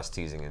more or less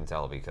teasing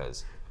Intel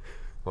because,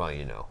 well,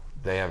 you know,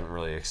 they haven't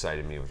really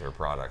excited me with their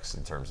products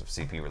in terms of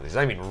CPU releases.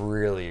 I mean,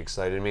 really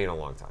excited me in a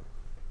long time.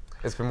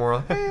 It's been more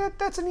like, hey,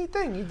 that's a neat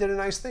thing. You did a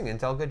nice thing,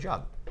 Intel. Good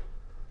job.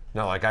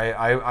 No, like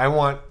I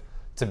want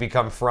to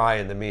become Fry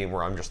in the meme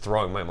where I'm just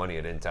throwing my money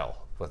at Intel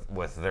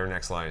with their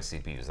next line of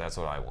CPUs. That's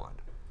what I want.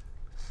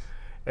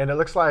 And it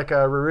looks like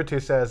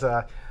Rurutu says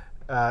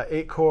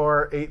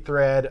 8-core,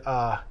 8-thread.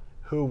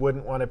 Who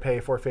wouldn't want to pay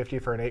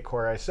 $450 for an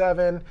 8-core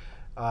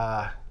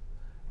i7?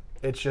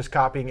 It's just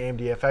copying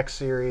AMD FX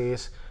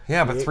series.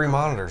 Yeah, but 3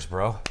 monitors,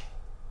 bro.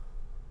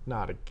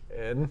 Not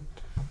again.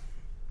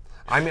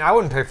 I mean, I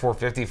wouldn't pay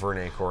 $450 for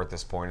an 8-core at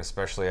this point,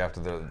 especially after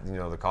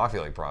the Coffee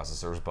Lake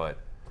processors. But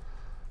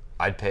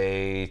I'd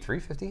pay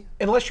 $350.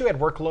 Unless you had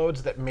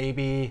workloads that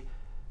maybe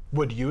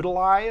would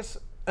utilize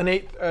an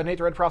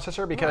 8-thread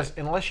processor, because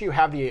unless you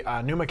have the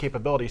NUMA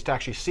capabilities to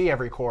actually see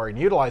every core and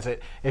utilize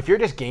it, if you're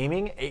just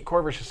gaming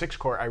 8-core versus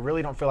 6-core, I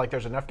really don't feel like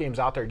there's enough games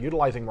out there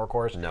utilizing more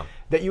cores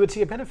that you would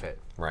see a benefit.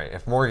 Right.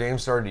 If more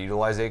games started to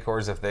utilize 8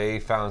 cores, if they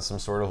found some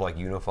sort of like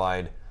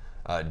unified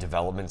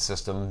development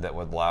system that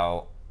would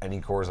allow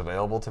any cores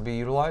available to be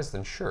utilized,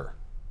 then sure,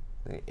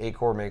 the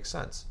 8-core makes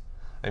sense.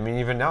 I mean,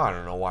 even now, I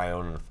don't know why I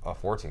own a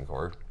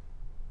 14-core.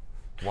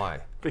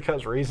 Why?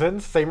 Because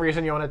reasons. Same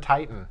reason you own a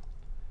Titan.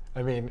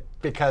 I mean,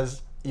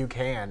 because you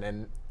can,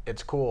 and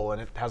it's cool,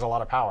 and it has a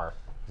lot of power.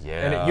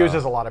 Yeah. And it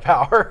uses a lot of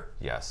power.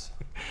 Yes.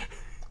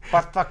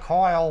 But the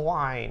coil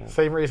whine.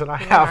 Same reason I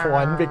have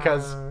one,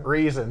 because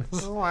reasons.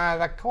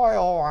 The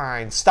coil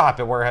whine. Stop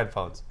it. Wear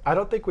headphones. I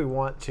don't think we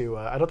want to.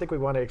 I don't think we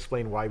want to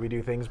explain why we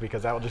do things,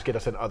 because that will just get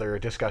us in other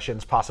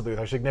discussions, possibly with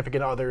our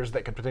significant others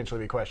that could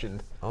potentially be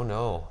questioned. Oh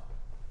no.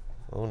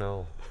 Oh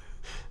no.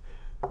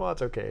 Well,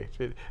 that's okay.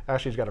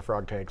 Ashley's got a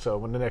frog tank, so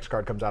when the next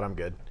card comes out, I'm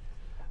good.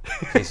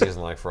 Casey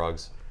doesn't like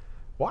frogs.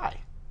 Why?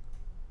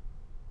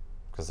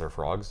 Because they're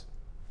frogs?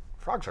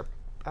 Frogs are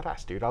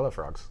badass, dude. I love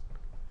frogs.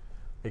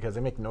 Because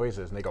they make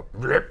noises and they go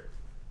blip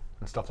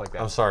and stuff like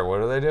that. I'm sorry, what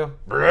do they do?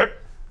 Blip.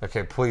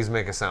 Okay, please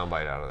make a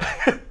soundbite out of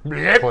that.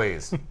 Blip.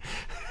 Please.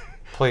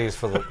 Please,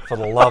 for the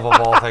love of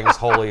all things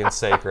holy and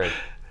sacred.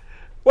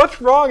 What's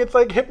wrong? It's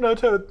like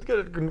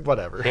Hypnotoad.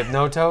 Whatever.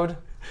 Hypnotoad?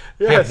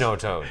 Yes.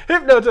 Hypnotoad.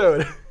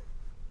 Hypnotoad.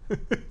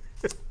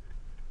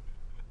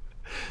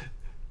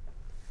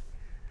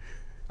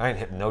 I ain't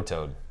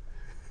Hypnotoad.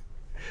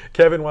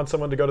 Kevin wants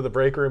someone to go to the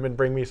break room and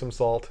bring me some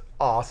salt.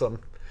 Awesome.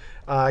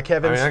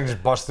 Kevin. I mean, I can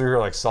just bust through here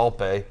like Salt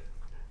Bay.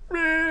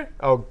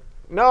 Oh,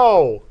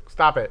 no.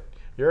 Stop it.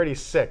 You're already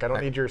sick. I don't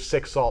need your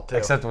sick salt, too.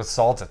 Except with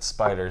salt, it's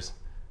spiders.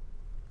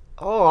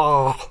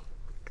 Oh,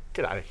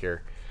 get out of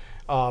here.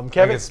 I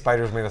Kevin, get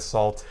spiders made of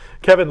salt.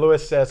 Kevin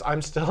Lewis says,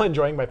 I'm still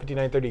enjoying my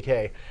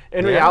 5930K.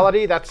 In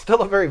reality, that's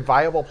still a very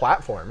viable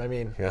platform. I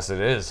mean, yes,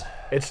 it is.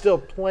 It's still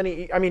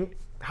plenty. I mean,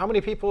 how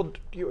many people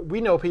we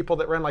know people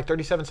that run like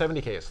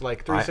 3770Ks,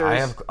 like 3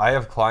 series? I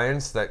have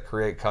clients that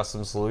create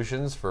custom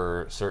solutions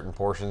for certain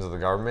portions of the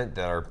government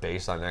that are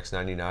based on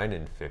X99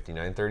 and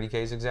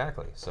 5930Ks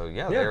exactly. So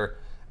yeah, they're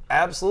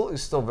absolutely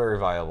still very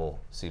viable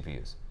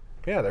CPUs.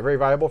 Yeah, they're very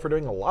viable for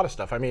doing a lot of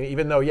stuff. I mean,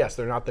 even though, yes,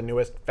 they're not the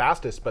newest,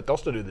 fastest, but they'll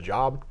still do the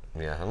job.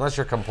 Yeah, unless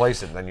you're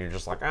complacent, then you're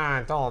just like,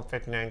 it's all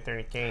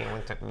 5930K, I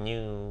want something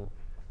new.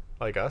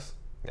 Like us?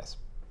 Yes.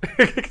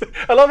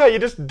 I love how you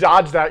just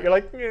dodge that. You're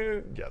like,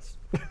 yes.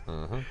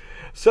 Mm-hmm.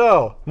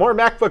 So, more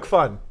MacBook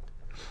fun.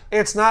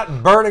 It's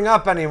not burning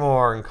up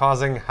anymore and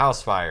causing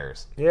house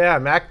fires. Yeah,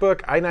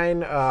 MacBook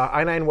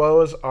i9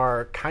 woes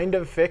are kind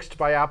of fixed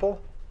by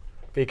Apple,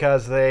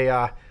 because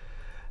they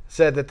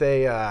said that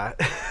they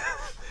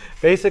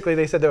basically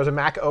they said there was a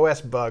Mac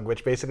OS bug,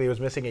 which basically was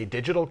missing a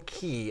digital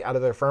key out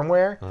of their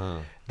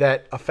firmware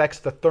that affects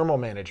the thermal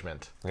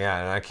management.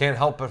 Yeah, and I can't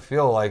help but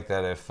feel like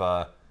that if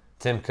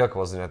Tim Cook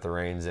wasn't at the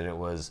reins and it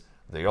was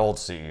the old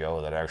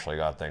CEO that actually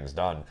got things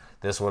done,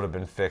 this would have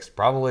been fixed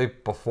probably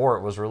before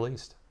it was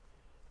released.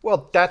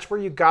 Well, that's where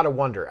you gotta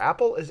wonder.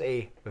 Apple is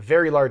a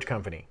very large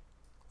company.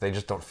 They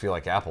just don't feel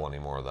like Apple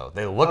anymore, though.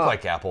 They look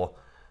like Apple,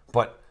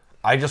 but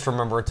I just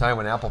remember a time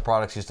when Apple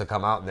products used to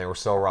come out and they were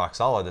so rock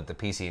solid that the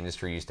PC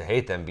industry used to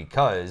hate them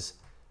because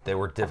they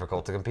were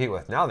difficult to compete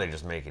with. Now they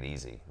just make it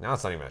easy. Now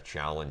it's not even a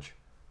challenge.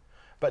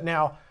 But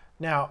now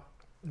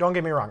don't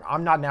get me wrong,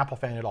 I'm not an Apple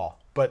fan at all.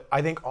 But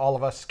I think all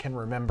of us can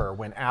remember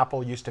when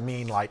Apple used to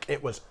mean like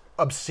it was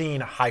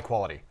obscene high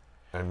quality.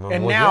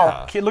 And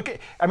now, look at,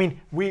 I mean,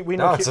 we know.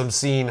 Now it's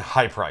obscene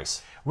high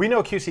price. We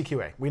know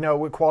QC/QA. We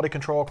know quality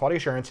control, quality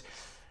assurance.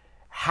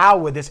 How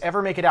would this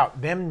ever make it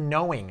out? Them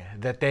knowing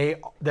that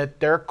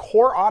their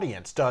core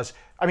audience does.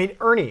 I mean,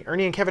 Ernie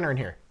and Kevin are in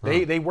here.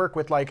 They work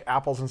with like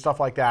Apples and stuff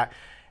like that.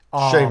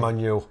 Shame on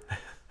you.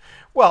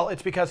 Well,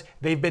 it's because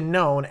they've been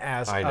known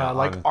as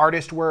like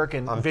artist work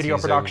and video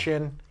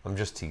production. I'm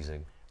just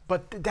teasing.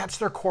 But that's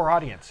their core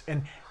audience,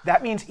 and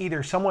that means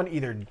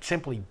someone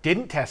simply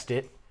didn't test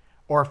it,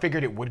 or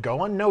figured it would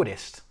go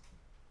unnoticed,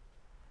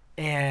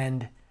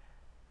 and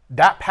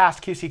that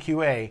passed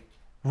QC/QA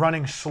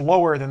running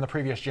slower than the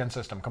previous gen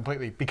system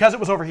completely because it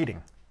was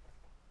overheating.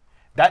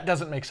 That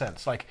doesn't make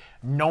sense. Like,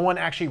 no one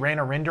actually ran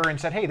a render and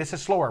said, hey, this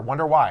is slower,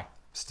 wonder why.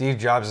 Steve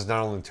Jobs is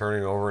not only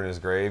turning over in his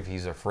grave,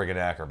 he's a friggin'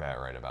 acrobat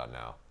right about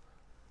now.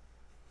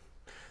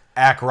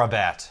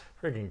 Acrobat.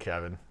 Friggin'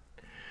 Kevin.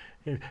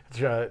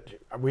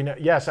 We know.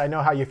 Yes, I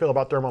know how you feel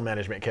about thermal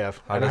management, Kev.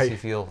 How does he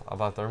feel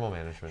about thermal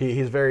management?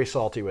 He's very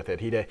salty with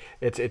it.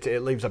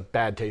 It leaves a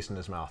bad taste in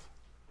his mouth.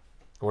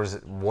 What is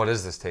it? What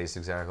is this taste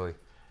exactly?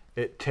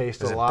 It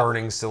tastes Is a it lot.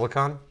 burning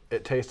silicon?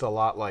 It tastes a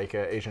lot like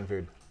Asian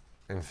food.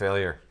 And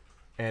failure.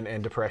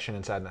 And depression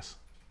and sadness.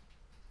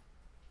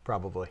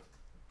 Probably,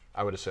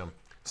 I would assume.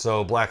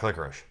 So black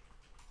licorice.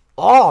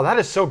 Oh, that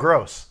is so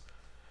gross.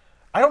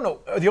 I don't know.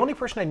 The only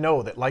person I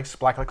know that likes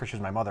black licorice is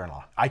my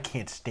mother-in-law. I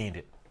can't stand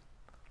it.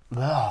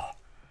 Ugh.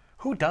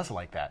 Who does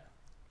like that?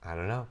 I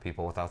don't know.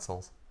 People without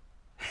souls.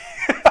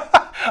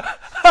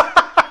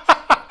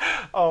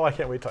 Oh, I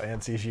can't wait till Ann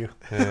sees you.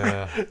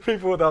 Yeah.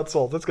 People without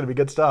souls. That's going to be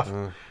good stuff.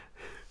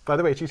 By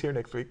the way, she's here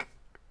next week.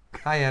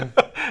 Hi, Ann.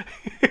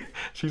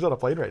 She's on a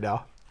plane right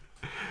now.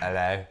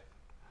 Hello.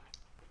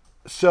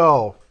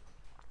 So,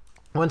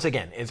 once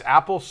again, is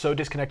Apple so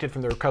disconnected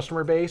from their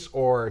customer base,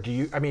 or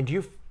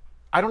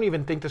I don't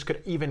even think this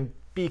could even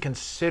be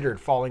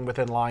considered falling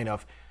within line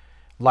of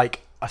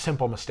like a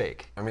simple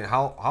mistake. I mean,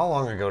 how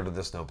long ago did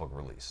this notebook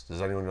release?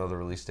 Does anyone know the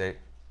release date?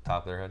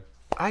 Top of their head?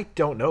 I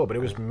don't know, but it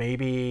was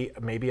maybe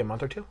a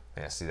month or two.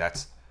 Yeah, see,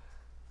 that's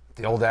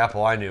the old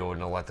Apple I knew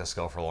wouldn't have let this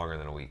go for longer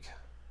than a week.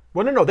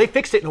 Well, no, they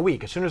fixed it in a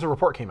week as soon as the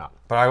report came out.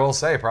 But I will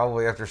say,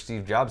 probably after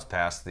Steve Jobs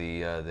passed,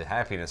 the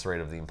happiness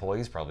rate of the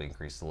employees probably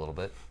increased a little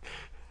bit.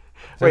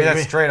 So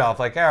that's a trade-off.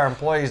 Like, our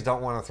employees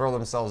don't want to throw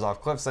themselves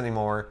off cliffs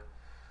anymore.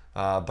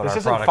 But this our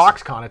isn't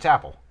products, Foxconn, it's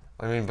Apple.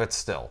 I mean, but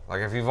still,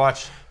 like if you've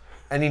watched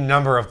any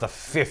number of the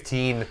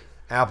 15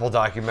 Apple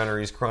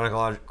documentaries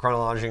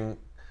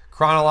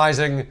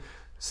chronologizing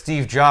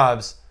Steve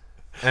Jobs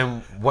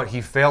and what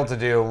he failed to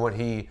do and what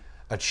he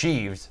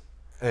achieved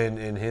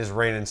in his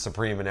reign and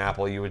supreme in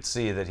Apple, you would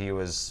see that he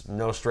was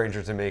no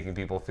stranger to making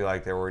people feel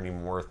like they weren't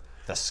even worth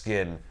the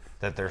skin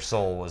that their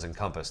soul was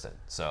encompassed in.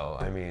 So,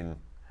 I mean...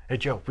 Hey,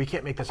 Joe, we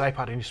can't make this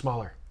iPod any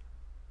smaller.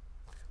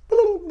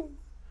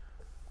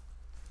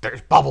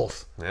 There's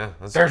bubbles. Yeah,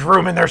 there's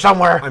room in there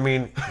somewhere. I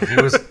mean,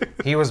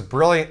 he was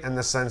brilliant in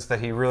the sense that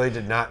he really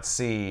did not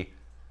see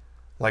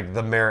like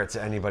the merit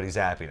to anybody's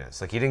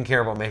happiness. Like, he didn't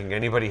care about making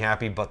anybody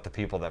happy but the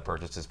people that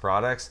purchased his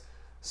products.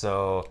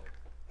 So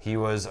he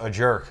was a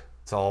jerk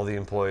to all the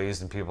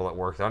employees and people that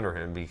worked under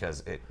him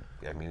because it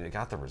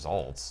got the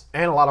results.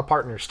 And a lot of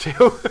partners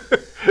too.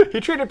 He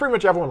treated pretty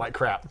much everyone like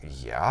crap.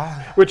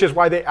 Yeah. Which is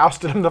why they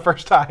ousted him the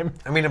first time.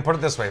 I mean, and put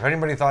it this way, if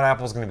anybody thought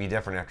Apple was going to be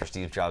different after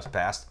Steve Jobs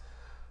passed,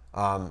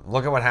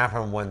 look at what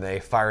happened when they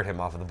fired him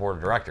off of the board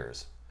of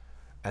directors.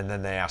 And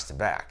then they asked him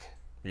back.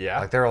 Yeah.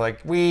 Like, they were like,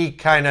 we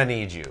kind of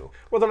need you.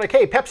 Well, they're like,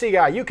 hey, Pepsi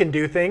guy, you can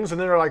do things.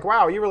 And then they're like,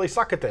 wow, you really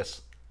suck at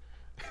this.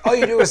 All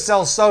you do is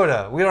sell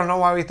soda. We don't know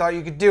why we thought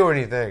you could do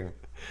anything.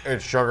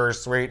 It's sugar,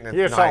 sweet, and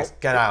it's nice.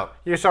 Get out.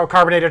 You sell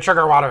carbonated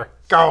sugar water.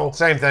 Go.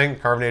 Same thing.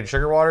 Carbonated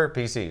sugar water,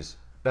 PCs.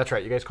 That's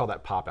right. You guys call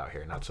that pop out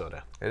here, not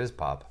soda. It is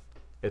pop.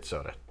 It's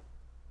soda.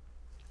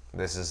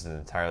 This is an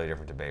entirely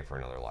different debate for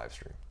another live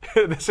stream.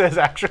 This is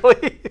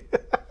actually.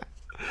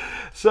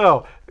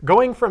 So,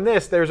 going from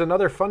this, there's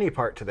another funny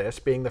part to this,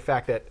 being the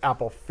fact that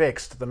Apple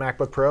fixed the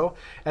MacBook Pro.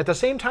 At the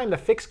same time the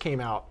fix came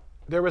out,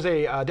 there was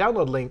a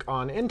download link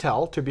on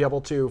Intel to be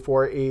able to,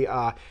 for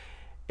a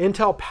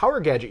Intel Power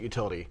Gadget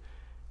utility.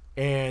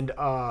 And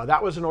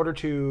that was in order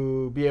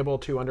to be able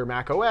to, under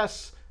Mac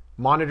OS,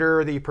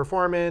 monitor the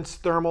performance,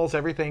 thermals,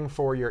 everything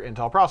for your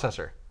Intel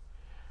processor.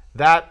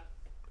 That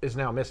is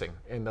now missing,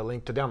 and the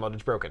link to download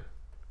is broken.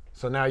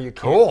 So now you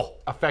can't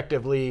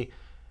effectively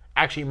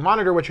actually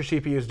monitor what your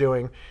CPU is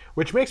doing,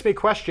 which makes me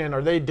question,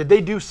 did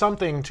they do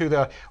something to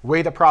the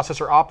way the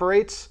processor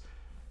operates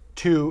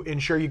to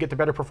ensure you get the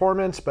better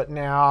performance, but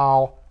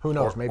now, who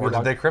knows, maybe... Or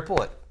did they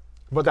cripple it?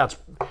 But that's...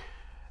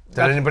 Did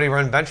anybody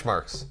run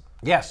benchmarks?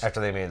 Yes. After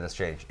they made this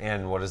change.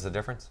 And what is the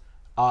difference?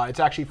 It's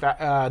actually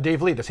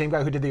Dave Lee, the same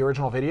guy who did the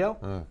original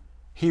video.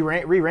 He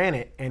reran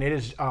it, and it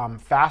is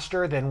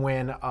faster than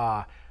when...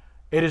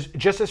 it is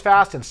just as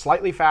fast and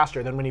slightly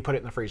faster than when he put it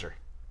in the freezer.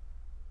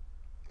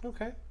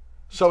 Okay.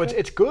 So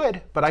it's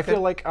good, but I feel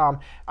like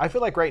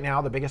right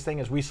now the biggest thing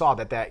is we saw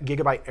that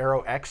Gigabyte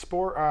Aero X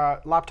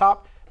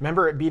laptop.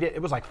 Remember, it beat it.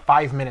 It was like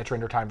 5 minutes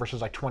render time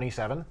versus like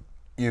 27.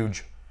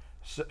 Huge.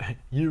 So,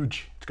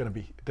 huge. It's going to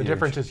be the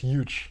difference is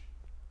huge.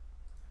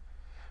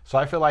 So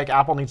I feel like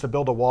Apple needs to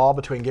build a wall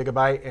between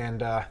Gigabyte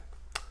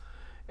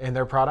and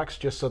their products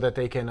just so that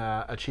they can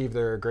achieve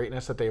their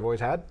greatness that they've always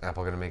had.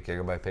 Apple going to make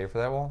Gigabyte pay for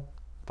that wall,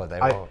 but they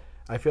won't.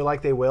 I feel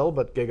like they will,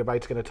 but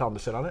Gigabyte's going to tell them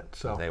to sit on it.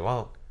 So they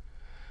won't.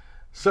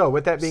 So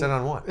with that being sit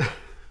on what?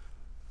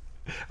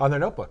 On their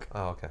notebook.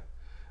 Oh, okay.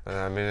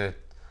 I mean,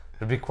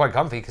 it'd be quite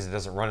comfy because it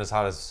doesn't run as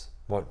hot as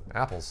what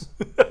Apple's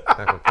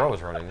MacBook Pro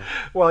is running.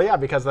 Well, yeah,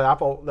 because the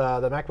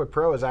MacBook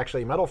Pro is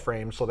actually metal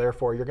frame, so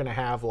therefore you're going to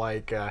have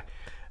like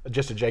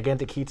just a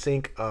gigantic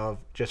heatsink of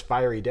just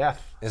fiery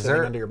death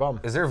sitting under your bum.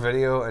 Is there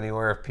video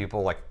anywhere of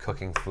people like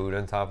cooking food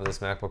on top of this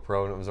MacBook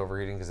Pro and it was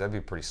overheating? Because that'd be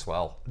pretty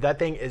swell. That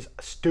thing is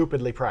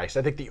stupidly priced.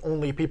 I think the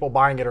only people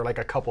buying it are like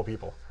a couple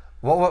people.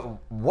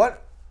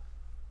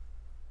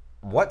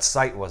 What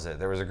site was it?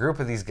 There was a group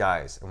of these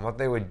guys, and what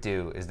they would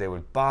do is they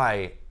would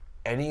buy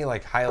any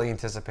like highly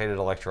anticipated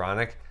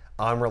electronic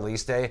on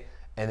release day,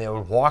 and they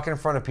would walk in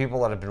front of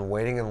people that had been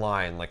waiting in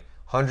line, like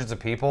hundreds of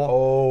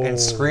people, and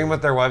scream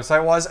what their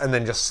website was, and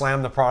then just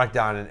slam the product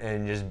down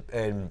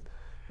and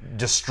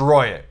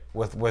destroy it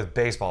with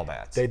baseball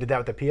bats. They did that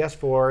with the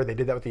PS4. They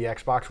did that with the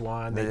Xbox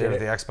One. They did it with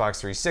the Xbox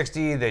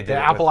 360. They did the it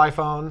Apple with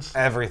iPhones.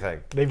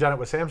 Everything. They've done it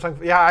with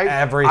Samsung. Yeah,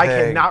 everything. I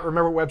cannot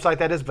remember what website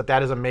that is, but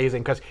that is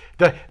amazing because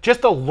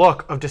just the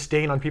look of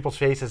disdain on people's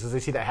faces as they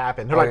see that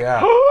happen. They're like,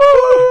 yeah.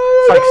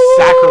 It's like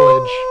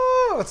sacrilege.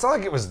 It's not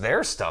like it was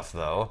their stuff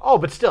though. Oh,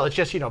 but still, it's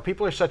just,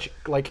 people are such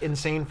like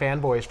insane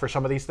fanboys for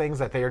some of these things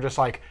that they are just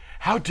like,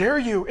 how dare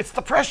you? It's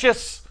the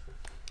precious.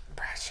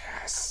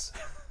 Precious.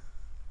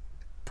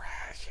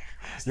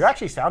 You're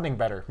actually sounding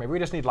better. Maybe we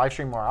just need live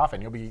stream more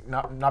often. You'll be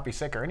not be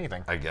sick or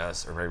anything. I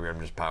guess, or maybe I'm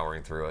just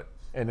powering through it.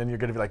 And then you're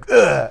gonna be like,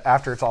 ugh,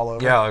 after it's all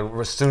over. Yeah,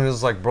 like, as soon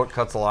as like Brooke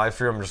cuts the live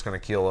stream, I'm just gonna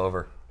keel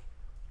over.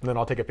 And then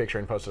I'll take a picture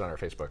and post it on our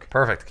Facebook.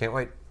 Perfect. Can't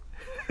wait.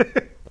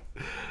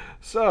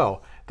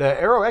 So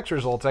the Aero X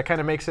results, that kind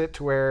of makes it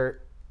to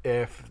where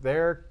if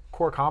their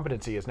core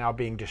competency is now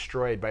being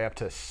destroyed by up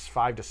to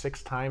 5 to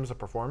 6 times the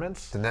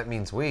performance, then that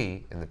means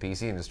we in the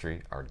PC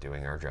industry are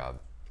doing our job.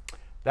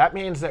 That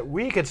means that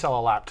we could sell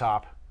a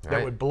laptop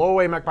that would blow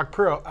away MacBook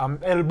Pro.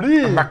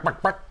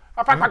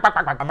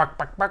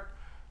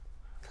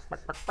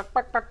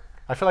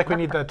 I feel like we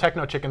need the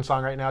Techno Chicken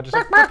song right now. Just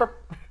like,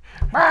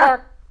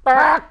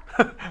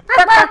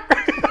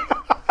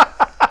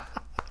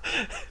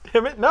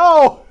 damn it,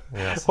 no!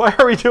 Yes. Why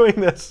are we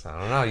doing this? I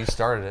don't know. You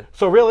started it.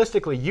 So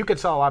realistically, you could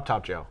sell a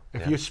laptop, Joe,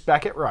 if you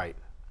spec it right.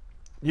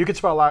 You could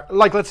spell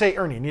like let's say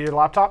Ernie needed a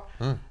laptop.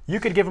 You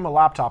could give him a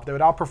laptop that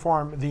would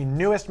outperform the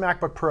newest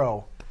MacBook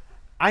Pro.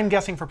 I'm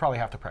guessing for probably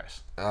half the price.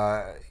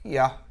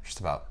 Yeah, just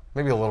about.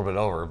 Maybe a little bit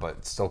over,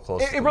 but still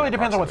close. It really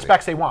depends on what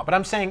specs they want. But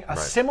I'm saying a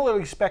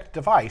similarly spec'd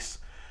device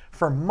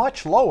for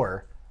much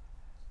lower,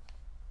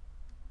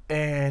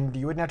 and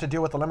you wouldn't have to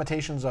deal with the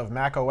limitations of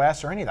Mac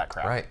OS or any of that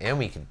crap. Right, and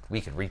we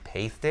could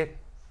repaste it.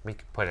 We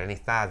could put any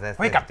size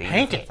we could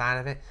paint it inside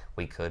of it.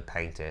 We could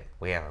paint it.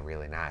 We have a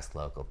really nice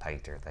local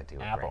painter that do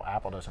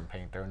Apple doesn't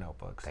paint their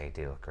notebooks. They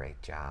do a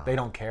great job. They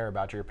don't care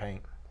about your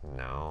paint.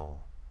 No.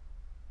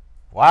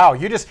 Wow,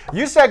 you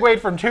segued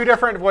from 2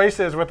 different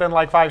voices within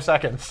like 5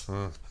 seconds.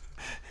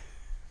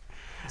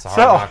 It's a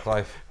hard knock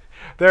life.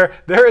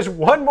 There is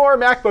one more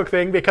MacBook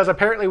thing because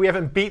apparently we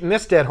haven't beaten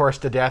this dead horse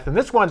to death, and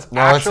this one's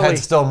its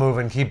head's still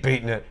moving. Keep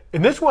beating it.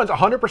 And this one's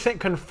 100%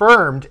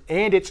 confirmed,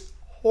 and it's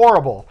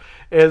horrible.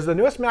 Is the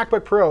newest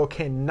MacBook Pro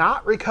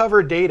cannot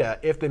recover data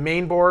if the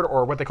main board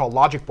or what they call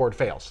logic board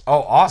fails.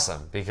 Oh,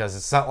 awesome! Because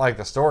it's not like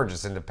the storage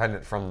is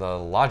independent from the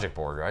logic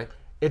board, right?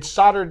 It's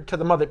soldered to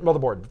the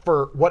motherboard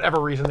for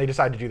whatever reason they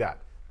decide to do that.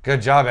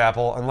 Good job,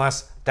 Apple.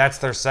 Unless that's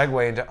their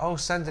segue into,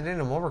 send it in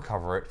and we'll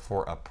recover it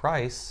for a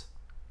price.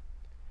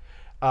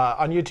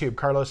 On YouTube,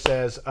 Carlos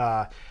says,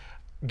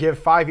 give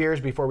 5 years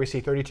before we see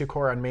 32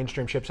 core on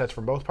mainstream chipsets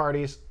from both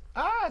parties.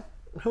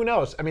 Who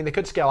knows? I mean, they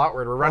could scale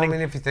outward. We're running. Well,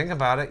 I mean, if you think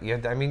about it,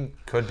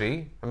 could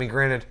be. I mean,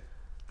 granted,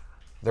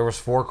 there was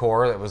 4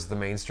 core that was the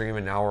mainstream,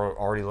 and now we're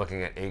already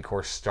looking at 8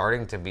 core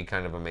starting to be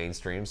kind of a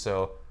mainstream.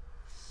 So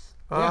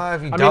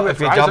if you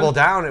double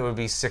down, it would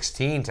be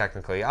 16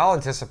 technically. I'll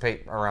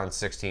anticipate around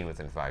 16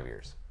 within 5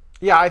 years.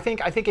 Yeah, I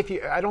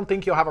don't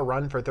think you'll have a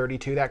run for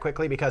 32 that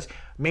quickly because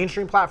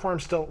mainstream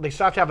platforms still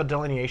have to have a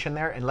delineation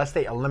there unless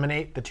they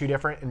eliminate the 2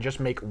 different and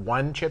just make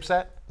one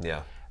chipset.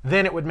 Yeah.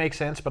 Then it would make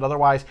sense, but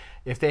otherwise,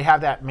 if they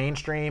have that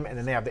mainstream and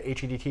then they have the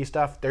HEDT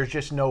stuff, there's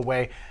just no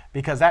way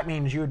because that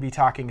means you would be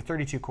talking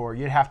 32 core.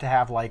 You'd have to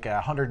have like a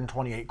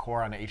 128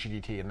 core on the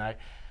HEDT, and I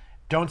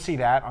don't see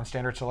that on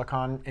standard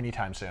silicon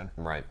anytime soon.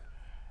 Right.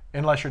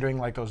 Unless you're doing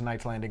like those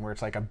Knights Landing where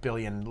it's like a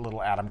billion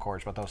little atom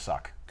cores, but those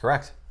suck.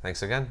 Correct.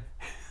 Thanks again.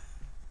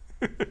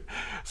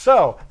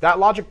 So that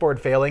logic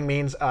board failing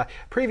means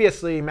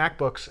previously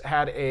MacBooks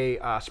had a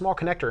small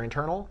connector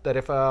internal that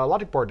if a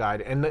logic board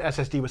died and the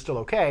SSD was still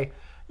okay,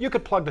 you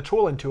could plug the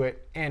tool into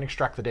it and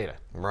extract the data.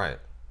 Right.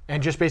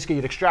 And just basically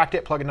you'd extract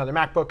it, plug another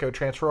MacBook, it would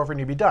transfer over, and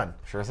you'd be done.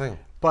 Sure thing.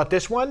 But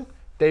this one,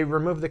 they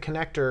removed the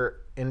connector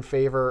in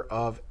favor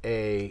of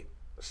a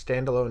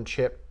standalone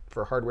chip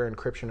for hardware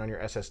encryption on your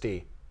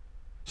SSD.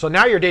 So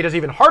now your data's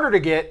even harder to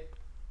get,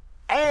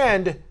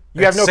 and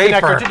you have no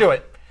connector to do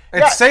it.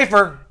 It's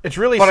safer. It's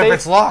really safe. But if safe.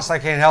 it's lost, I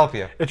can't help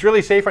you. It's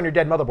really safe on your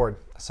dead motherboard.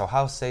 So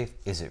how safe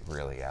is it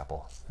really,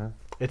 Apple?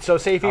 It's so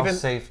safe How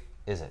safe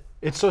is it?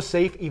 It's so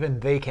safe even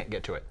they can't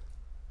get to it.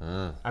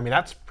 I mean,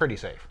 that's pretty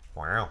safe.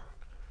 Wow.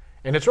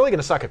 And it's really going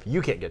to suck if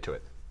you can't get to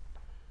it.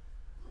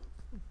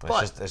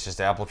 It's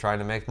just Apple trying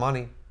to make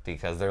money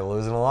because they're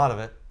losing a lot of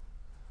it.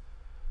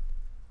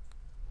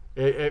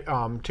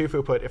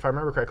 Tufu put, if I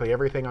remember correctly,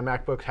 everything on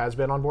MacBooks has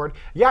been on board.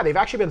 Yeah, they've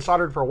actually been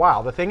soldered for a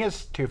while. The thing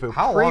is, Tufu,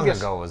 how long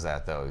ago was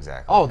that, though,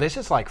 exactly? Oh, this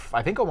is like,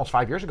 I think almost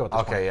 5 years ago at this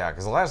point. Okay, yeah,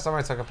 because the last time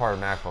I took apart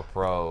a MacBook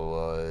Pro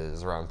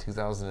was around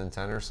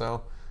 2010 or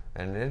so,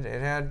 and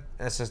it had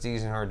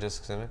SSDs and hard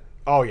disks in it.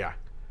 Oh, yeah.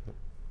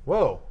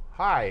 Whoa,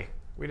 hi.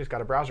 We just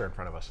got a browser in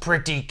front of us.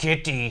 Pretty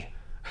kitty.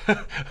 I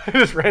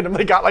just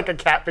randomly got like a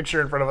cat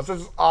picture in front of us.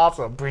 This is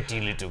awesome.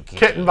 Pretty little kitty.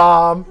 Kitten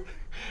bomb.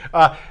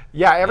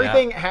 Yeah,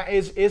 everything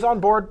is on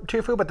board,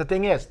 Tufu, but the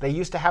thing is, they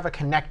used to have a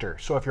connector.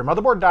 So if your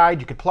motherboard died,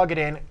 you could plug it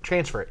in,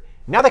 transfer it.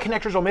 Now the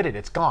connector's omitted.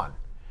 It's gone.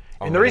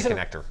 And the reason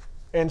connector.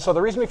 And so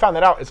the reason we found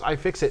that out is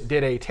iFixit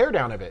did a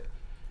teardown of it.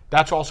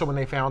 That's also when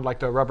they found like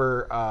the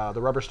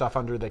rubber stuff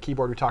under the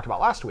keyboard we talked about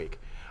last week.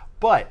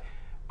 But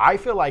I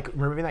feel like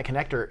removing that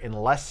connector,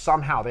 unless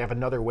somehow they have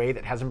another way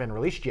that hasn't been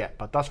released yet.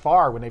 But thus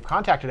far, when they've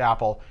contacted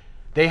Apple,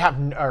 they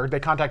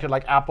contacted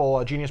like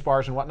Apple Genius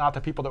Bars and whatnot,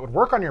 the people that would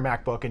work on your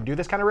MacBook and do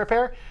this kind of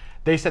repair.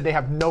 They said they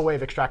have no way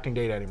of extracting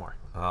data anymore.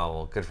 Oh,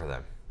 well, good for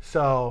them.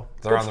 So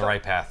they're on the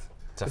right path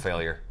to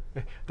failure.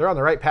 They're on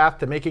the right path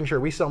to making sure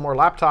we sell more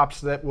laptops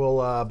that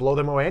will blow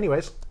them away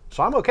anyways.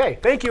 So I'm okay.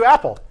 Thank you,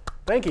 Apple.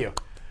 Thank you.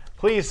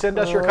 Please send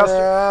us your customers.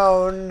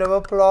 Round of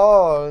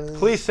applause.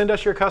 Please send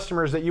us your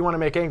customers that you want to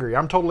make angry.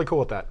 I'm totally cool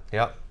with that.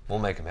 Yep, we'll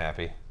make them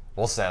happy.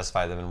 We'll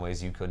satisfy them in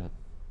ways you couldn't.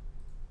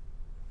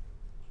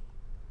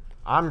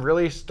 I'm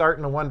really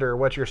starting to wonder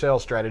what your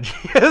sales strategy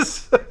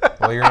is.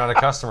 Well, you're not a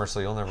customer, so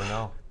you'll never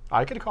know.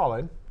 I could call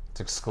in. It's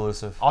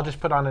exclusive. I'll just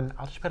put on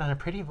a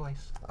pretty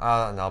voice.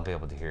 And I'll be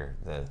able to hear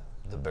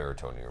the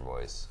baritone of your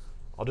voice.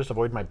 I'll just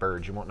avoid my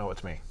birds. You won't know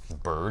it's me.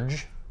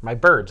 Burge? My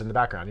birds in the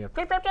background. You know.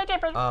 Oh, got it.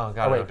 Oh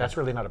wait, okay. that's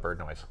really not a bird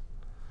noise.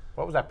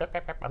 What was that?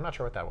 I'm not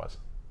sure what that was.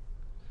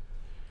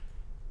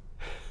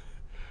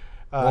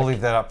 We'll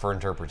leave that up for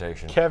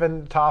interpretation.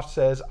 Kevin Toft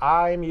says,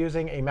 I'm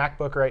using a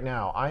MacBook right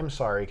now. I'm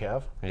sorry,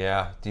 Kev.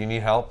 Yeah. Do you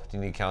need help? Do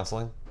you need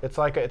counseling? It's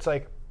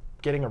like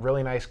getting a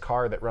really nice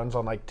car that runs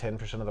on like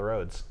 10% of the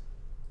roads.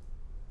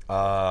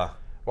 Why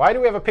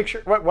do we have a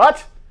picture?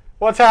 What?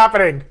 What's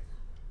happening?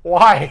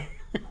 Why?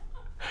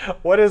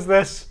 What is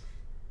this?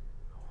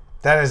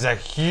 That is a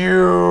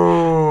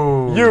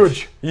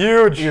huge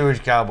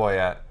cowboy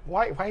hat.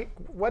 Why?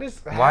 What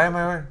is that? Why am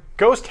I wearing?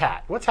 Ghost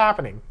hat. What's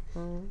happening?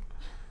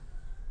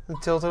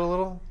 Tilt it a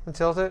little.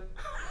 Tilt it.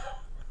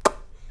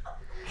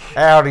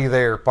 Howdy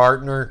there,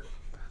 partner.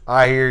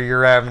 I hear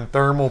you're having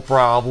thermal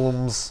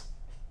problems.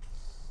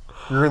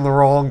 You're in the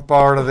wrong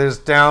part of this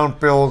town,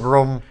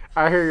 Pilgrim.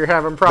 I hear you're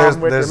having problems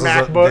with your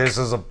MacBook. This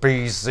is a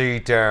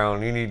PC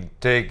town. You need to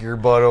take your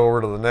butt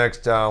over to the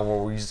next town where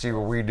we see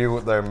what we do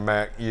with them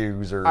Mac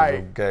users,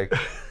 okay?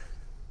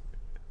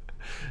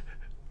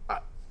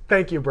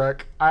 Thank you,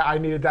 Brooke. I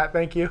needed that.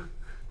 Thank you.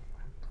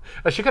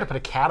 She could have put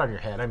a cat on your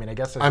head. I mean, I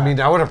guess. I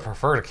would have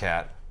preferred a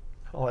cat.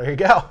 Well, there you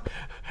go.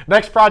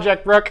 Next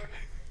project, Brooke.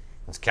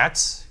 It's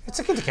cats. It's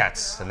a kitty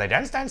cats, and they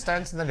dance, dance,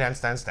 dance, and they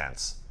dance, dance,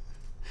 dance.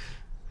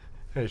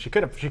 Hey, she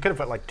could have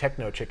put like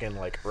Techno Chicken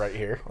like right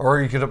here.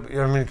 Or you could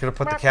have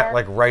put the cat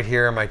like right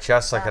here in my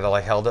chest, so I could have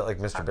like held it like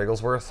Mr.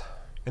 Bigglesworth.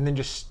 And then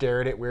just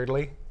stare at it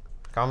weirdly.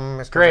 Come,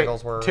 Mr. Great.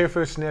 Bigglesworth.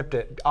 Tufu snipped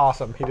it.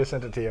 Awesome. He just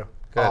sent it to you.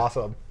 Good.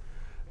 Awesome.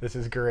 This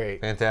is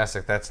great.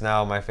 Fantastic. That's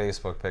now my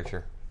Facebook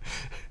picture.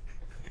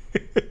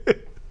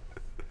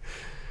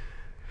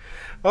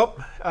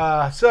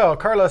 So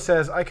Carlos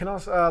says, I can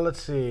also,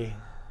 let's see.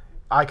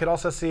 I could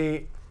also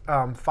see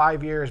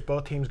 5 years,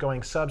 both teams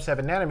going sub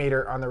 7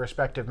 nanometer on their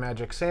respective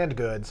Magic Sand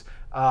goods.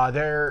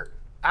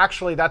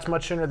 Actually, that's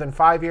much sooner than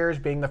 5 years,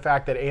 being the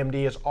fact that AMD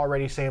is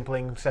already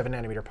sampling 7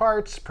 nanometer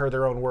parts, per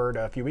their own word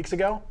a few weeks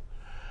ago.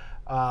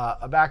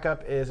 A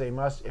backup is a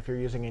must if you're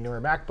using a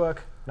newer MacBook.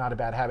 Not a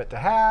bad habit to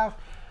have.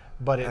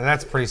 And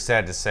that's pretty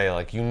sad to say.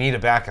 Like, you need a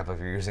backup if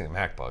you're using a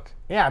MacBook.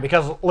 Yeah,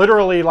 because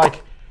literally,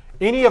 like,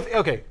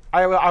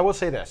 I will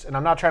say this, and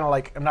I'm not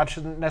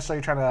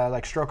necessarily trying to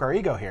like stroke our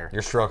ego here.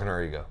 You're stroking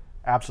our ego.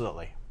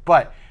 Absolutely.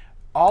 But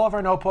all of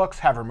our notebooks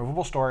have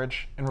removable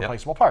storage and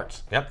replaceable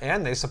parts. Yep,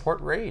 and they support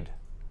RAID.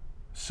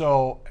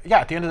 So,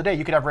 yeah, at the end of the day,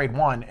 you could have RAID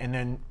 1 and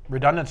then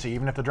redundancy.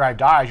 Even if the drive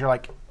dies, you're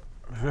like,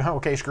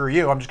 okay, screw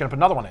you. I'm just going to put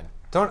another one in.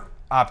 Don't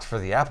opt for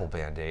the Apple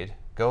Band-Aid.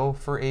 Go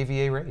for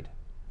AVA RAID.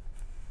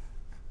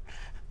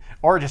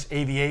 Or just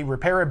AVA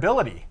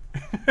repairability.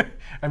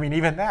 I mean,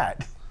 even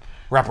that.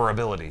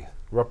 Reparability.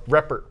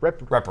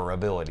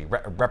 Reparability.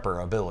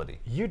 Reparability.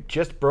 You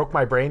just broke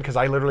my brain because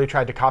I literally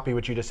tried to copy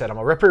what you just said. I'm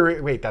a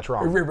wait, that's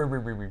wrong.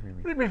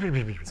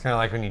 It's kind of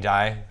like when you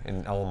die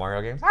in all the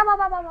Mario games.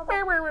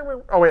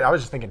 Oh wait, I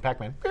was just thinking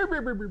Pac-Man.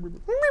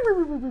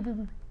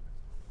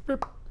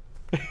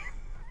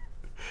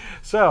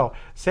 So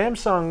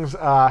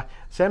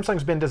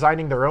Samsung's been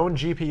designing their own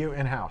GPU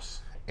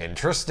in-house.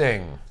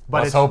 Interesting.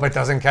 But Let's hope it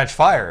doesn't catch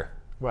fire.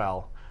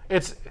 Well,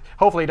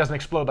 hopefully it doesn't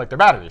explode like their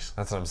batteries.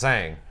 That's what I'm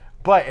saying.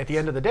 But at the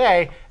end of the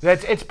day,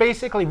 it's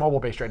basically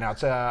mobile-based right now.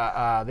 It's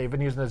they've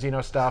been using the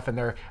Xeno stuff, and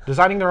they're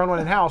designing their own one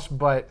in-house.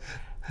 But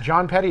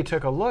John Petty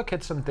took a look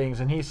at some things,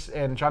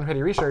 and John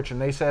Petty research, and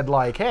they said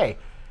like, hey,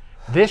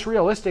 this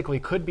realistically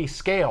could be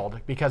scaled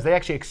because they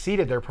actually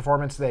exceeded their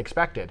performance they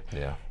expected.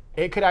 Yeah.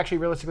 It could actually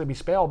realistically be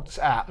scaled.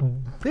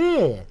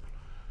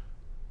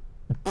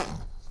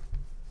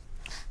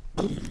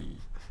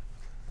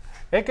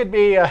 It could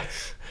be.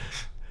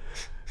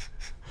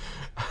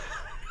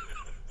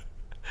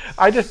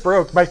 I just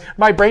broke.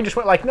 My brain just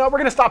went like, no, we're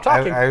going to stop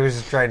talking. I was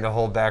just trying to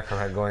hold back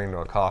from going into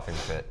a coughing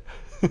fit.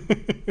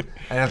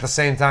 And at the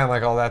same time,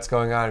 like all that's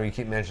going on, we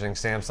keep mentioning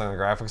Samsung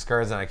graphics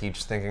cards, and I keep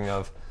just thinking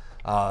of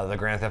the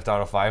Grand Theft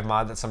Auto 5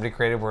 mod that somebody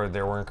created where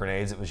there weren't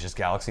grenades, it was just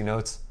Galaxy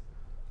Notes.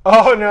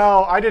 Oh,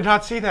 no, I did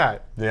not see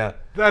that. Yeah.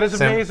 That is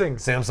amazing.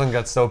 Samsung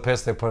got so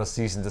pissed they put a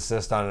cease and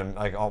desist on it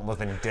like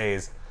within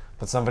days.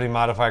 But somebody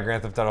modified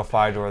Grand Theft Auto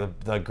 5 to where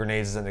the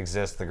grenades didn't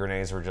exist. The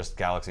grenades were just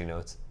Galaxy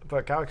Notes.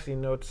 But Galaxy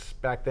Notes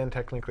back then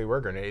technically were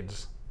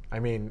grenades. I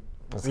mean,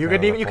 That's you kind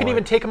could of the even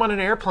point. take them on an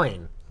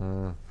airplane.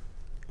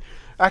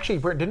 Actually,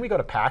 didn't we go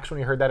to PAX when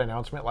we heard that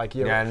announcement? Like,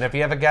 Yeah, and if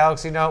you have a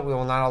Galaxy Note, we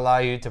will not allow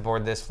you to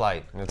board this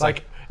flight. And it's Like,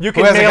 like you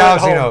who can has a mail it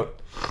Galaxy home. Note?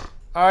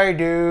 I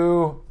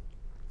do.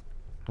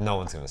 No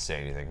one's going to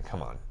say anything.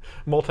 Come on.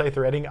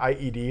 multi-threading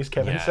IEDs,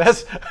 Kevin Yes.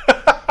 says.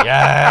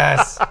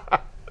 Yes.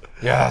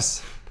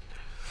 Yes.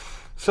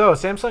 So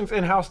Samsung's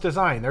in-house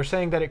design, they're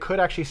saying that it could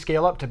actually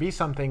scale up to be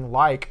something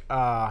like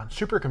a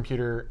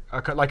supercomputer,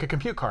 like a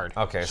compute card.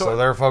 Okay, so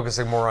they're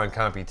focusing more on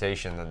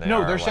computation than they are. No,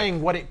 they're like, saying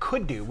what it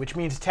could do, which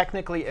means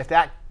technically if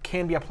that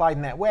can be applied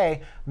in that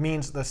way,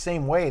 means the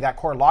same way that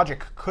core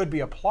logic could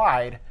be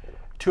applied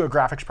to a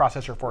graphics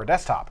processor for a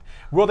desktop.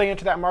 Will they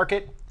enter that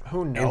market?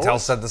 Who knows? Intel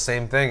said the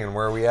same thing, and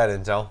where are we at,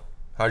 Intel?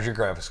 How's your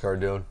graphics card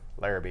doing?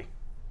 Larrabee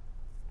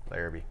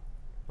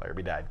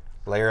died.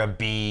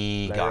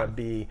 Larrabee gone.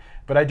 Larrabee.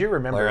 But I do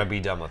remember Larrabee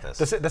done with this.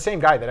 the same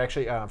guy that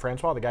actually,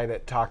 Francois, the guy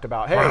that talked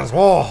about, hey,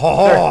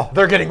 Francois.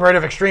 they're getting rid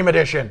of Extreme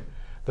Edition.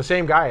 The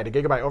same guy at a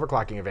Gigabyte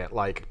overclocking event,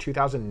 like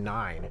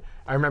 2009.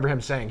 I remember him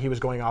saying he was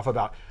going off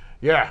about,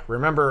 yeah,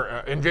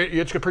 remember,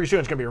 it's pretty soon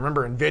it's going to be,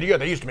 remember NVIDIA?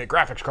 They used to make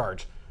graphics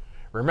cards.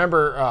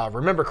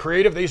 Remember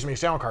Creative? They used to make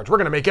sound cards. We're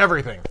going to make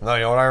everything. No,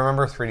 you know what I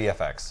remember?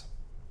 3DFX.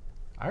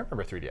 I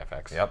remember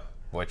 3DFX. Yep,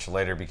 which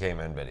later became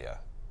NVIDIA.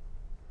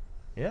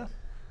 Yeah.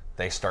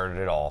 They started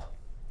it all.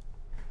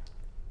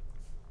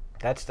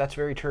 That's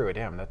very true.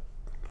 Damn.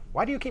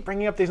 Why do you keep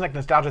bringing up these like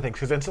nostalgia things?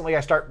 Because instantly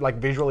I start like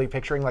visually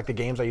picturing like the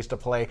games I used to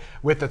play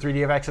with the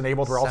 3DFX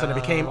enabled, where all of a sudden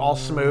it became all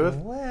smooth.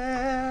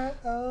 Somewhere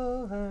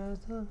over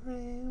the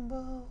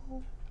rainbow.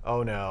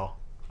 Oh no!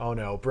 Oh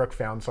no! Brooke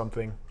found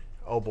something.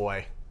 Oh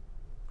boy!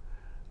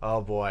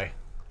 Oh boy!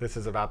 This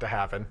is about to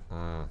happen.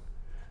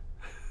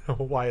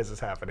 Why is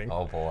this happening?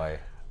 Oh boy.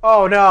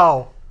 Oh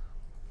no!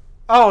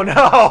 Oh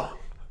no!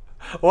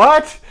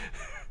 What?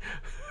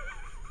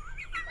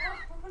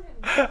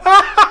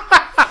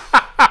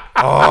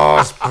 Oh,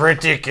 it's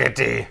pretty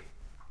kitty.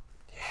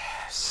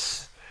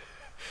 Yes.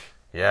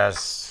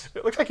 Yes.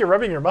 It looks like you're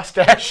rubbing your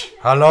mustache.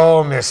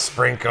 Hello, Miss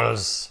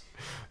Sprinkles.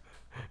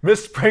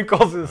 Miss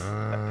Sprinkles is.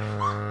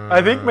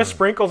 I think Miss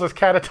Sprinkles is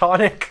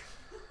catatonic.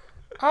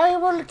 I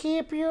will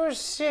keep you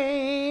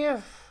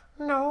safe.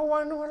 No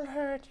one will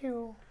hurt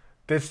you.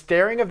 The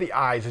staring of the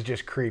eyes is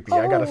just creepy,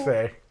 I gotta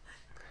say.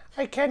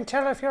 I can't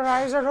tell if your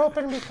eyes are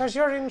open because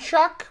you're in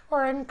shock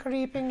or I'm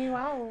creeping you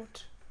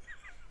out.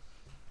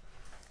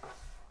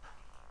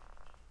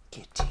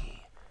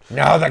 Kitty.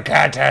 Now the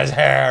cat has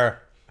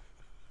hair.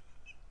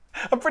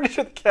 I'm pretty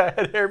sure the cat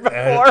had hair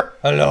before.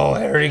 Hello,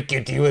 hairy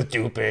kitty with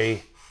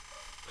toupee.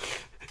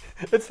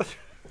 It's the...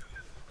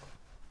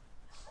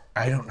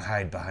 I don't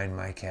hide behind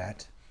my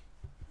cat.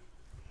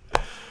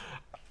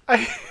 I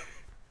don't.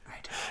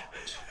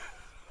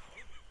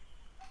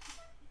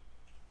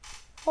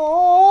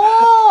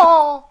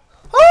 Oh!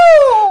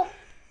 Oh!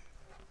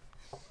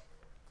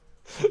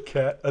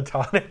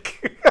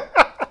 Catatonic.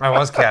 I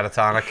was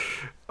catatonic.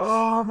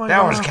 Oh my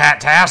That god. was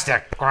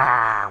catastic.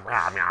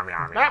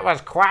 That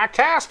was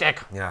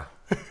quacktastic. Yeah.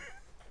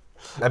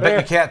 I bet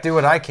you can't do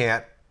what I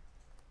can't.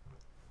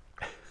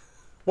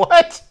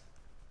 What?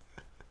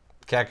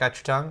 Cat got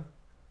your tongue?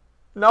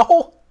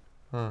 No?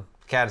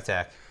 Cat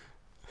attack.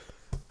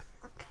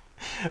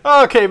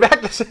 Okay,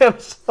 back to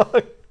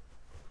Samsung.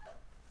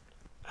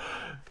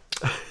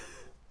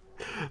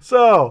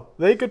 So,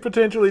 they could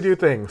potentially do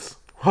things.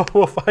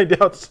 We'll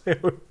find out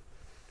soon.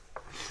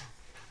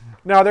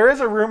 Now, there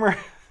is a rumor,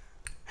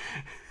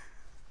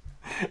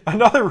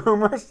 another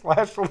rumor /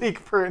 leak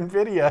for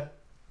NVIDIA.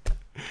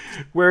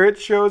 where it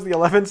shows the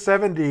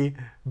 1170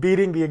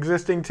 beating the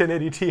existing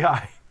 1080 Ti.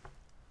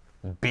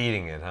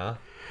 Beating it,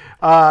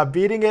 huh?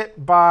 Beating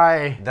it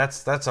by...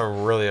 That's a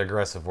really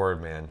aggressive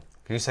word, man.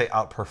 Can you say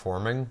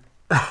outperforming?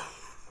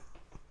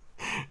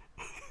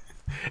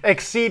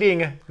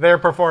 Exceeding their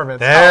performance.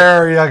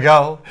 There you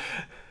go.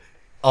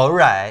 All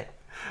right.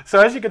 So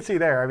as you can see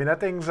there, I mean, that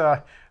thing's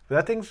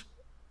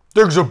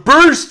There's a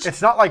beast!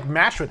 it's not like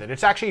matched with it.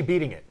 It's actually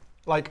beating it.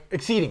 Like,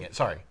 exceeding it,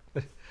 sorry.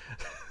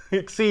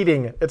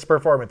 Exceeding its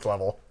performance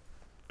level.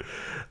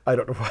 I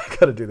don't know why I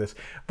gotta do this.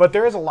 But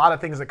there is a lot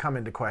of things that come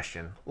into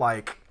question.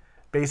 Like,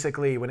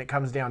 basically, when it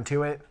comes down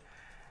to it,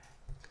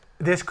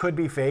 this could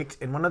be faked.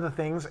 And one of the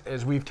things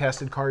is we've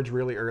tested cards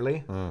really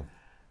early.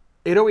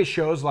 It always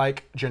shows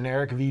like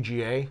generic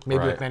VGA,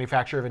 maybe with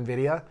manufacturer of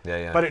NVIDIA.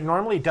 But it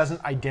normally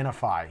doesn't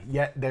identify.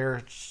 Yet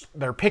their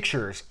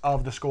pictures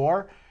of the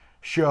score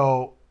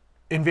show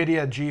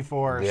NVIDIA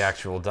GeForce. The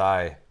actual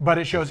die. But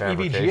it shows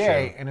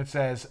EVGA, and it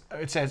says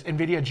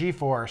NVIDIA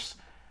GeForce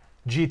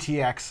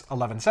GTX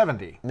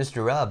 1170.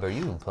 Mr. Robb, are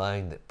you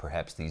implying that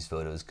perhaps these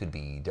photos could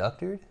be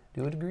doctored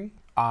to a degree?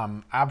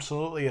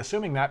 Absolutely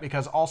assuming that,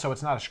 because also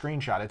it's not a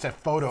screenshot. It's a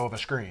photo of a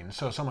screen,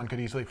 so someone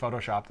could easily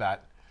Photoshop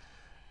that.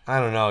 I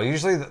don't know.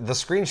 Usually the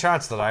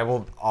screenshots that I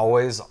will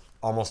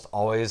almost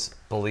always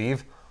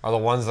believe are the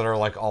ones that are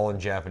like all in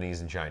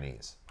Japanese and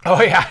Chinese.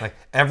 Oh yeah. Like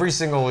every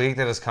single leak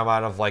that has come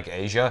out of like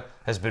Asia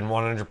has been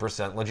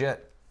 100%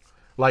 legit.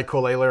 Like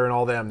Colayler and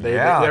all them.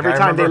 Every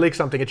time they leak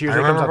something, it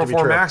usually comes out to be true.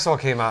 Before Maxwell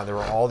came out, there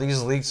were all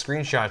these leaked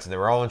screenshots, and they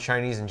were all in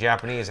Chinese and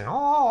Japanese, and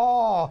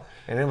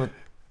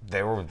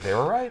they were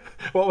right.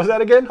 What was that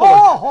again?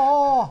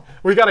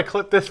 We got to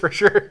clip this for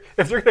sure.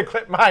 If you're going to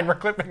clip mine, we're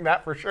clipping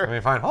that for sure. I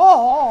mean, fine.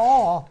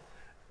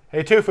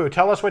 Hey, Tufu,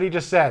 tell us what he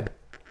just said.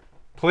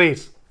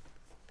 Please.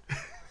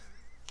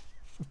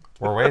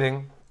 We're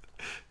waiting.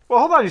 Well,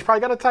 hold on. He's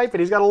probably got to type it.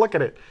 He's got to look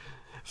at it.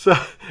 So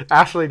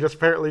Ashley just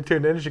apparently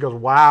tuned in. She goes,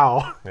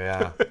 wow.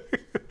 Yeah.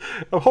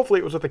 Hopefully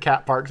it was with the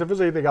cat part, because if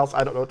there's anything else,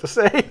 I don't know what to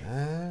say.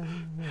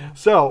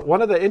 So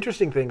one of the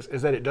interesting things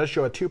is that it does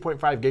show a 2.5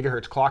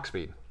 gigahertz clock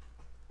speed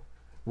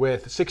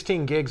with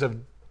 16 gigs of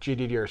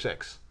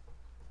GDDR6.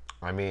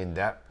 I mean,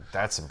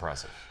 that's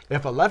impressive.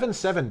 If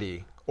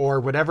 1170 or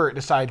whatever it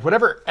decides,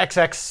 whatever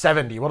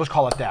XX70, we'll just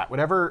call it that,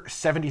 whatever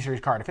 70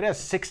 series card, if it has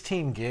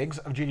 16 gigs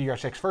of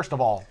GDDR6, first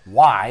of all,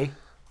 why?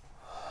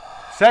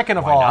 Second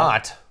of all, why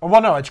not?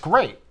 Well, no, it's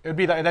great. It'd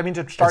be that means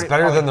it started. It's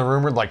better than the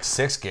rumored like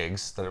 6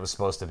 gigs that it was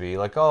supposed to be.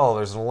 Like, oh,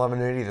 there's an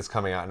 1180 that's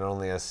coming out and it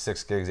only has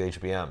 6 gigs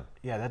HBM.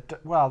 Yeah,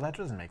 that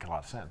doesn't make a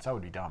lot of sense. That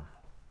would be dumb,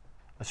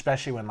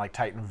 especially when like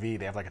Titan V,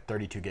 they have like a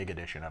 32 gig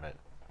edition of it.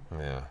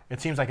 Yeah.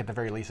 It seems like at the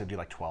very least it'd be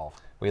like 12.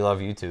 We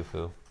love you too,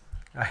 Fu.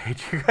 I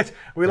hate you guys.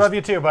 We love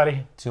you too,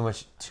 buddy. Too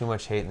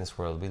much hate in this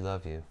world. We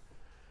love you.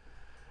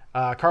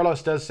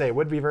 Carlos does say, it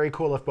would be very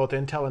cool if both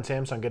Intel and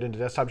Samsung get into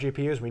desktop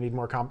GPUs. We need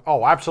more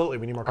Oh, absolutely.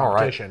 We need more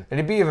competition. Right. And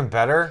it'd be even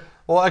better.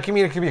 Well, it could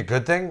be a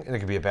good thing and it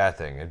could be a bad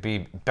thing. It'd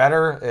be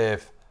better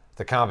if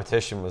the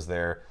competition was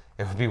there.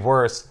 It would be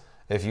worse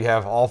if you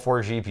have all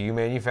 4 GPU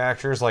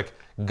manufacturers like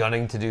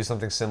gunning to do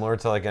something similar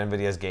to like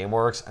NVIDIA's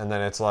GameWorks, and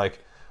then it's like,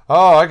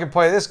 oh, I can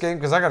play this game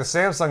because I got a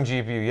Samsung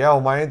GPU. Yeah,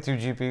 well, my Intel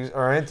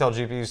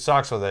GPU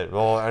sucks with it.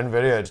 Well,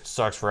 NVIDIA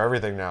sucks for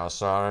everything now,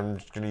 so I'm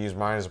just going to use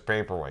mine as a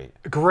paperweight.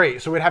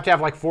 Great. So we'd have to have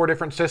like 4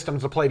 different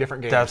systems to play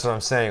different games. That's what I'm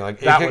saying. Like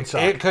that would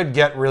suck. It could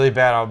get really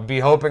bad. I'd be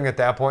hoping at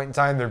that point in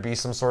time there'd be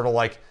some sort of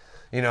like,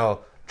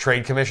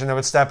 trade commission that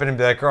would step in and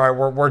be like, all right,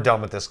 we're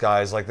done with this,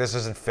 guys. Like, this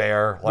isn't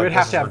fair. Like,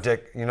 this is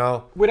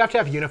ridiculous, We'd have to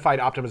have unified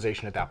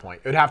optimization at that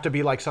point. It would have to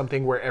be like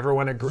something where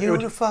everyone agrees.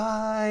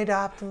 Unified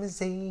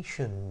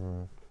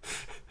optimization.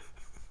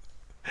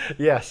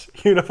 Yes,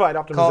 unified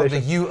optimization. Call it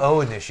the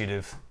UO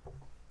initiative.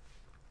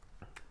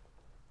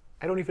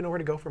 I don't even know where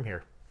to go from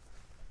here.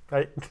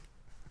 Right?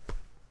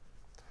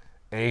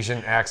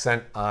 Asian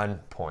accent on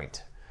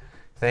point.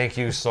 Thank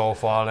you, Soul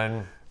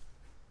Fallen.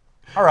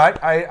 All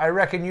right, I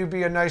reckon you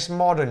be a nice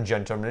modern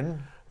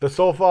gentleman. The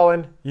Soul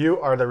Fallen, you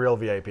are the real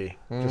VIP.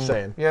 Just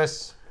saying.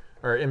 Yes.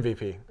 Or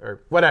MVP,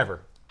 or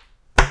whatever.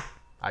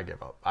 I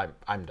give up.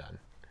 I'm done.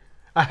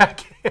 I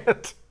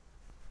can't.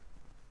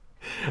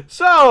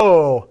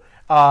 So,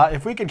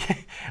 if we could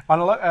get on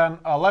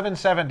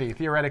 1170,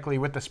 theoretically,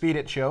 with the speed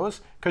it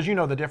shows, because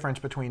the difference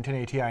between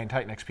 1080 Ti and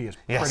Titan XP is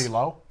pretty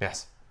low.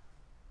 Yes.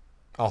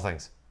 All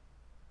things.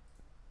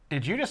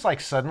 Did you just like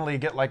suddenly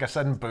get like a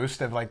sudden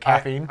boost of like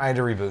caffeine? I had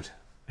to reboot.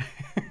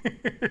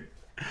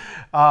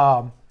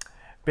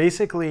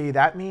 Basically,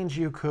 that means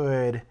you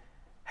could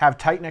have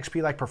Titan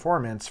XP like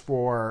performance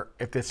for,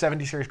 if the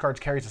 70 series cards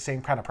carries the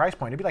same kind of price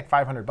point, it'd be like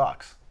 $500.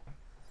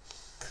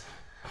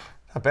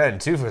 Not bad.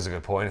 And Tufu is a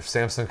good point. If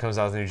Samsung comes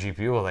out with a new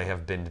GPU, will they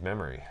have binned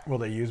memory? Will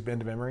they use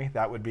binned memory?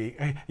 That would be...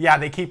 Yeah,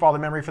 they keep all the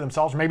memory for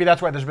themselves. Maybe that's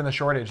why there's been a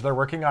shortage. They're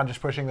working on just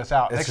pushing this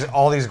out. It's just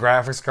all these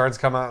graphics cards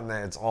come out, and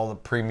it's all the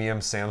premium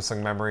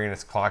Samsung memory, and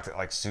it's clocked at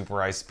like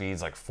super high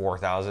speeds, like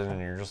 4,000,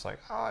 and you're just like,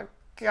 oh,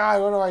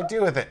 God, what do I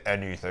do with it?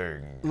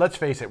 Anything. Let's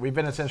face it, we've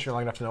been in this industry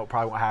long enough to know it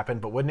probably won't happen,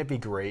 but wouldn't it be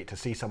great to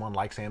see someone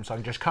like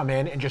Samsung just come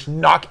in and just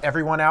knock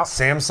everyone out?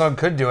 Samsung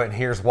could do it, and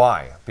here's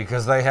why.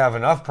 Because they have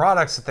enough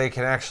products that they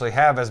can actually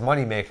have as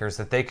money makers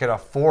that they could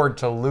afford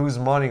to lose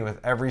money with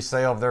every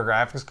sale of their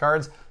graphics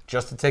cards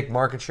just to take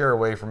market share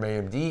away from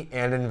AMD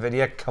and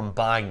NVIDIA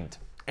combined.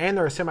 And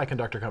they're a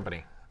semiconductor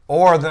company.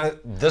 Or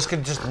this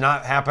could just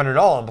not happen at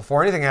all, and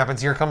before anything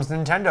happens, here comes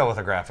Nintendo with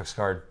a graphics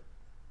card.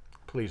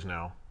 Please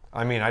no.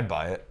 I mean, I'd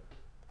buy it.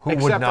 Who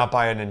Except would not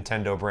buy a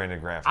Nintendo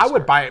branded graphics I would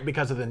card? buy it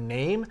because of the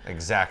name.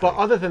 Exactly. But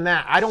other than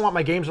that, I don't want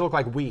my games to look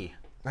like Wii.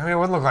 I mean, it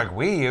wouldn't look like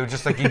Wii U.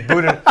 Just like you'd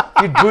boot it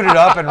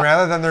up, and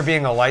rather than there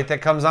being a light that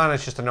comes on,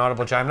 it's just an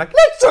audible chime like,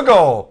 let's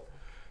go!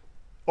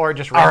 Or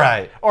just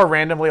or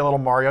randomly a little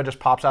Mario just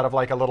pops out of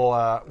like a little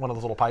one of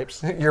those little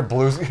pipes. Your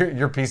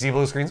PC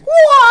blue screens.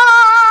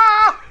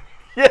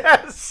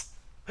 Yes!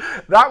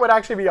 That would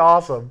actually be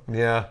awesome.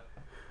 Yeah.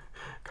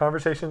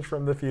 Conversations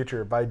from the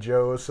Future by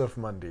Joseph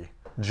Mundy.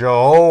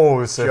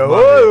 Joseph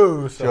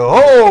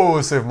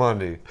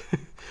Mundy.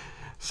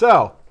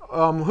 So,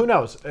 who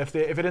knows? If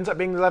it ends up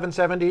being the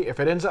 1170, if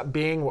it ends up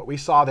being what we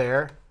saw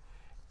there,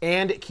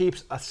 and it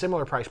keeps a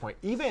similar price point,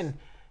 even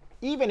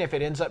if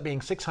it ends up being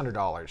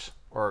 $600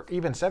 or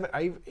even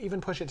I even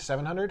push it to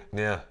 $700.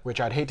 Yeah. Which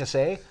I'd hate to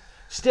say.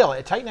 Still,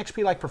 at Titan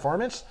XP like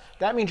performance,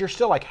 that means you're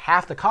still like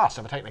half the cost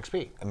of a Titan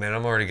XP. I mean,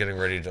 I'm already getting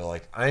ready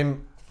to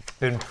I'm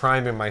been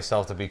priming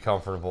myself to be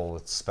comfortable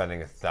with spending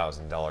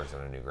 $1,000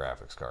 on a new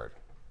graphics card.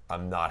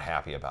 I'm not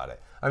happy about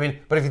it. I mean,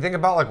 but if you think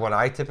about like what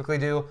I typically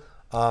do,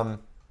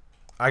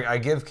 I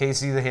give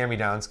Casey the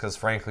hand-me-downs because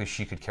frankly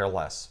she could care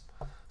less.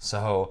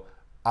 So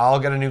I'll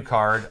get a new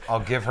card,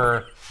 I'll give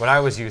her what I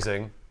was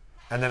using,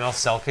 and then I'll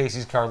sell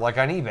Casey's card like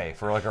on eBay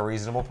for like a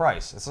reasonable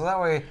price. And so that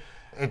way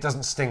it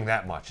doesn't sting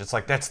that much. It's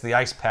like that's the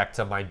ice pack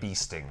to my bee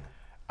sting.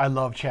 I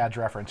love Chad's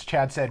reference.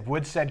 Chad said,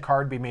 would said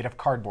card be made of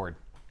cardboard?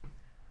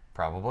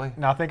 Probably.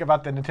 Now think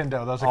about the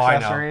Nintendo, those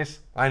accessories.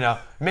 I know.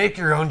 Make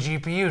your own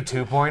GPU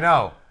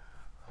 2.0.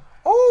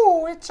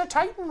 Oh, it's a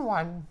Titan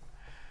one.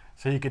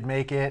 So you could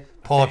make it.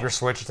 Pull up your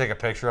Switch and take a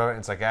picture of it. And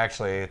it's like,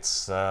 actually,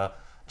 it's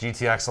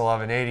GTX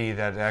 1180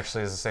 that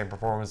actually is the same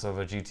performance of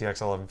a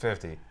GTX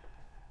 1150.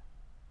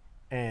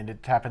 And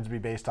it happens to be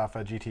based off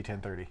a GT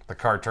 1030. The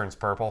card turns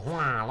purple.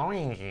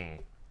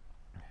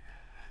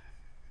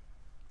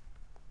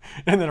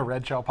 And then a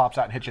red shell pops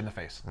out and hits you in the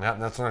face. Yeah,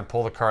 that's when I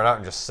pull the card out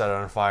and just set it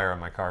on fire on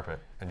my carpet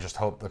and just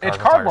hope the It's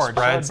carpet cardboard,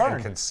 fire spreads so it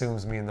and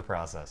consumes me in the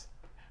process.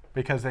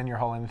 Because then your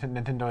whole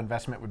Nintendo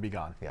investment would be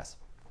gone. Yes.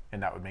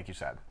 And that would make you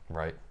sad.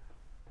 Right.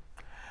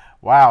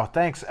 Wow,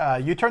 thanks.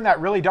 You turned that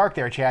really dark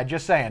there, Chad.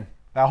 Just saying.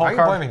 That whole Why are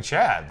you blaming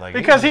Chad? Like,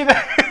 because he...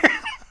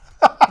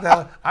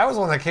 I was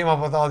the one that came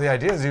up with all the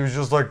ideas. He was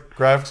just like,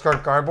 graphics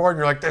card cardboard, and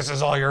you're like, this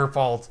is all your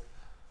fault.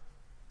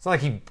 It's not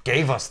like he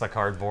gave us the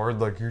cardboard.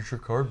 Like, here's your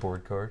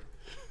cardboard card.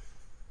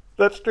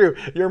 That's true.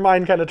 Your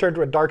mind kind of turned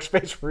to a dark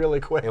space really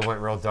quick. It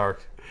went real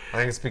dark. I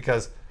think it's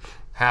because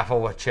half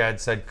of what Chad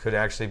said could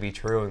actually be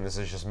true, and this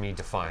is just me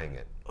defying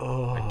it.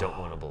 Oh. I don't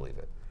want to believe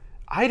it.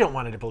 I don't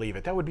want to believe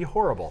it. That would be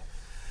horrible.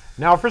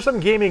 Now, for some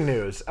gaming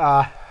news.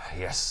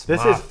 Yes,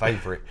 my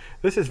favorite.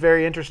 This is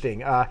very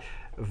interesting.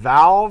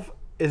 Valve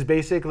is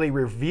basically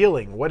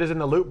revealing what is in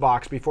the loot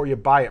box before you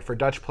buy it for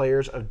Dutch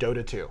players of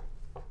Dota 2.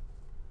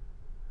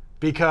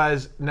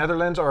 Because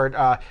Netherlands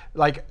are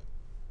like...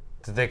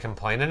 Did they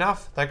complain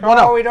enough? Like, well,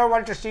 no. We don't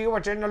want to see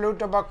what's in the loot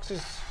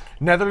boxes.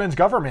 Netherlands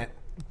government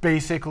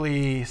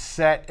basically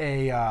set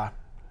a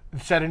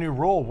new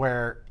rule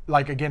where,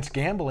 like, against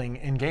gambling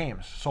in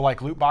games. So,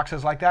 like, loot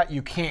boxes like that,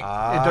 you can't.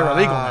 They're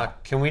illegal now.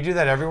 Can we do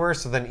that everywhere?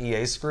 So then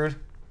EA's screwed.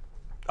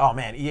 Oh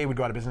man, EA would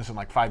go out of business in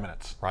like 5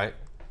 minutes. Right.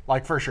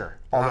 Like for sure.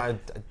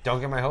 Don't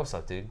get my hopes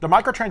up, dude. The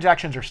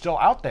microtransactions are still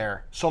out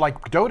there. So like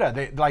Dota,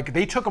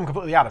 they took them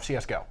completely out of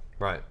CS:GO.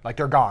 Right. Like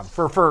they're gone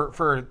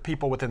for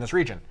people within this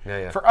region. Yeah,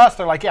 yeah. For us,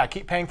 they're like, yeah,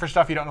 keep paying for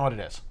stuff you don't know what it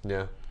is.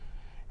 Yeah.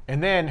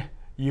 And then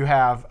you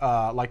have,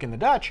 like in the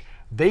Dutch,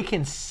 they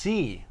can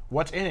see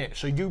what's in it.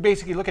 So you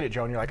basically look at it,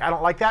 Joe, and you're like, I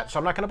don't like that, so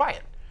I'm not going to buy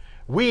it.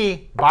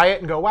 We buy it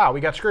and go, wow,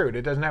 we got screwed.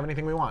 It doesn't have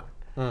anything we want.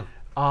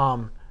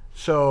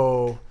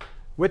 So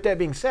with that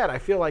being said, I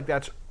feel like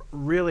that's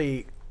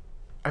really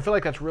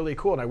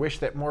cool, and I wish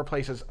that more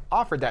places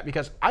offered that,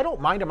 because I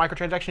don't mind a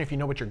microtransaction if you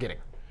know what you're getting.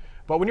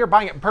 But when you're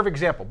buying it, perfect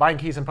example, buying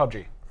keys in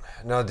PUBG.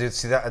 No, dude,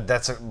 see,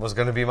 that was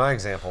going to be my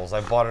examples.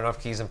 I bought enough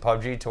keys in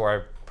PUBG to where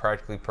I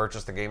practically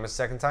purchased the game a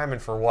second time,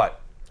 and for what?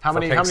 How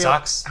many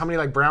socks? How many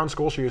like brown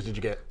school shoes did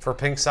you get? For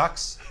pink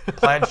socks,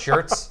 plaid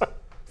shirts,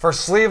 for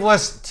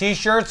sleeveless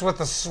T-shirts with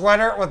the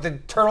sweater with the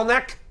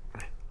turtleneck.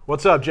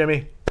 What's up,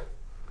 Jimmy?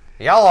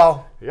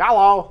 Yellow.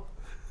 Yellow.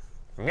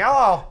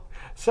 Yellow.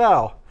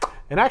 So,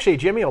 and actually,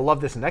 Jimmy will love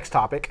this next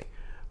topic.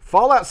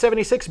 Fallout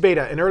 76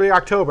 beta in early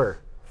October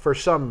for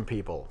some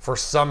people. For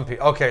some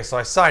people. Okay, so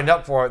I signed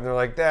up for it, and they're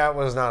like, that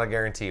was not a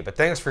guarantee. But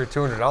thanks for your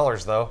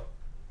 $200, though.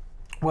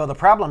 Well, the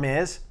problem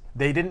is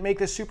they didn't make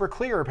this super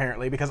clear,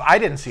 apparently, because I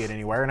didn't see it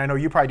anywhere, and I know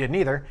you probably didn't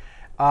either.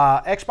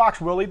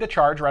 Xbox will lead the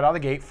charge right out of the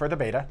gate for the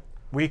beta.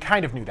 We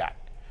kind of knew that.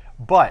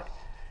 But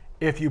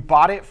if you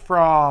bought it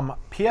from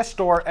PS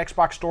Store,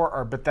 Xbox Store,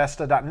 or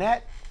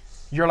Bethesda.net,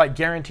 you're like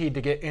guaranteed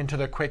to get into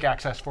the quick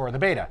access for the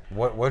beta.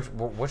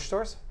 Which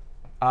stores?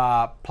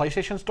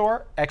 PlayStation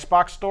Store,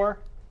 Xbox Store,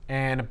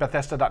 and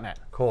Bethesda.net.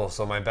 Cool.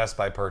 So my Best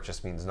Buy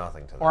purchase means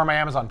nothing to them. Or my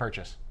Amazon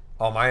purchase.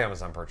 Oh, my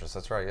Amazon purchase.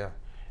 That's right. Yeah.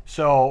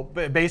 So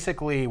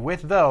basically,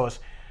 with those,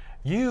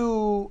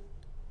 you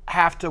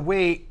have to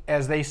wait,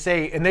 as they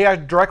say, and they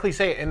directly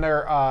say it in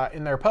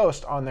their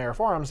post on their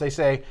forums. They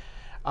say,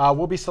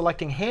 we'll be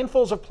selecting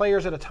handfuls of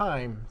players at a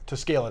time to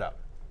scale it up.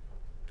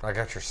 I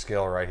got your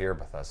scale right here,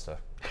 Bethesda.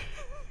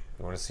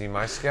 You want to see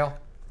my scale?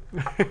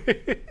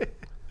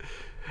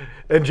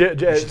 And You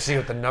should see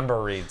what the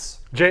number reads.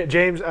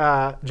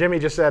 Jimmy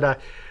just said,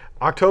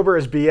 October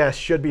is BS,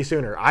 should be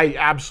sooner. I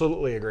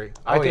absolutely agree.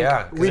 I think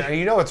yeah,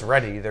 you know it's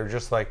ready. They're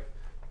just like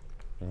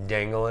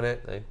dangling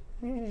it. Like,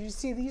 did you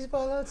see these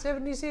Fallout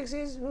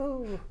 76s?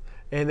 Ooh.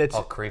 And it's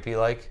all creepy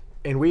like.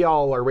 And we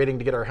all are waiting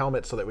to get our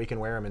helmets so that we can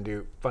wear them and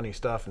do funny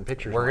stuff and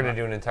pictures. We're going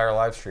to do an entire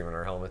live stream in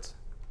our helmets.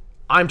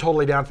 I'm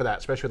totally down for that,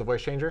 especially with the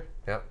voice changer.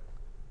 Yep.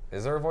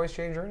 Is there a voice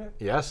changer in it?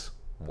 Yes.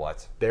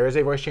 What? There is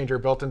a voice changer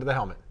built into the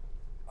helmet.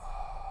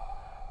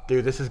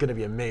 Dude, this is going to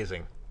be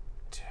amazing.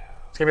 Dude.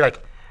 It's going to be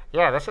like,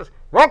 yeah, this is...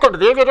 Welcome to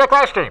the AVADirect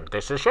live stream.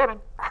 This is Shannon.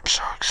 I'm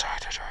so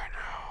excited right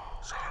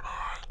now. So am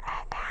I.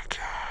 Oh my God.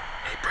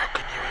 Hey, bro,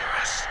 can you hear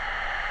us?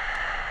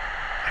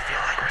 I feel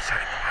like we're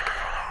setting the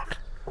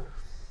microphone off.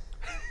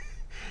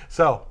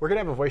 So, we're going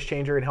to have a voice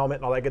changer and helmet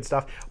and all that good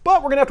stuff.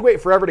 But we're going to have to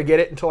wait forever to get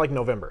it until like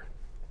November.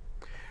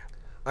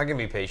 I can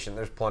be patient.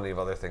 There's plenty of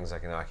other things I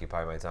can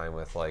occupy my time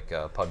with, like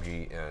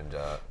PUBG and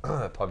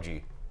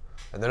PUBG.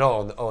 And then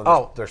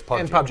there's PUBG.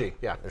 And PUBG,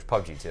 yeah. There's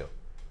PUBG too.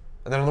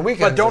 And then on the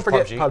weekends, but don't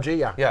forget PUBG.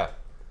 Yeah. Yeah.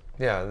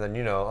 Yeah. And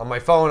then on my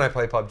phone I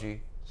play PUBG.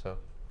 So.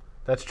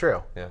 That's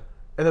true. Yeah.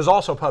 And there's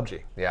also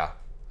PUBG. Yeah.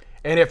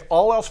 And if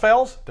all else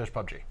fails, there's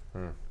PUBG.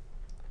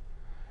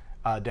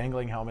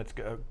 Dangling helmets.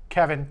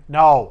 Kevin,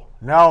 no,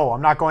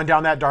 I'm not going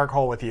down that dark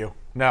hole with you.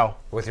 No.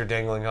 With your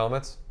dangling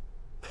helmets?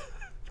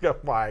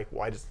 Why?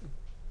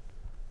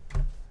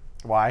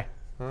 Why?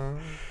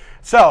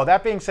 So,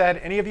 that being said,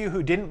 any of you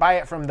who didn't buy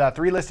it from the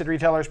 3 listed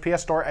retailers,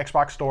 PS Store,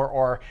 Xbox Store,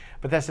 or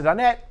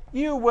Bethesda.net,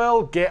 you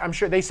will get, I'm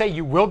sure they say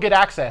you will get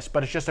access,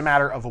 but it's just a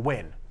matter of a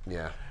when.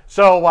 Yeah.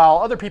 So, while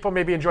other people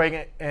may be enjoying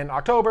it in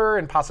October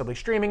and possibly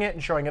streaming it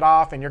and showing it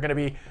off, and you're going to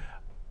be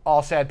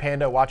all sad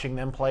panda watching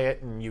them play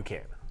it, and you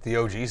can't. The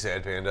OG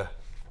sad panda.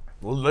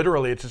 Well,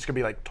 literally, it's just going to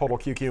be like total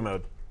QQ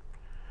mode.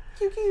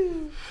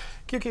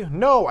 QQ.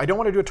 No, I don't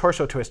want to do a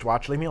torso twist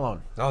watch. Leave me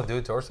alone. No, do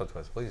a torso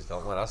twist. Please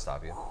don't let us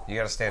stop you. You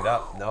got to stand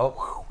up. Nope.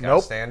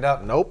 Gotta stand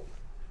up. Nope.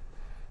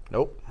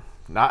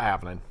 Not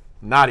happening.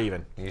 Not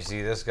even. You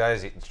see this,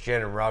 guys?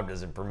 Shannon Robb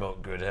doesn't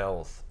promote good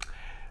health.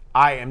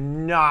 I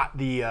am not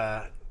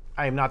the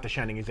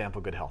shining example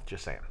of good health.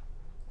 Just saying.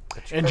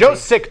 And Joe's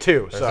sick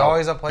too. There's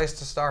always a place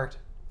to start.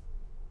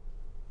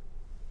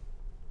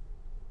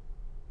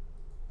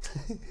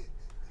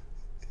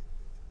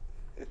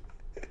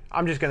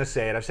 I'm just gonna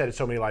say it. I've said it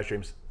so many live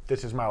streams.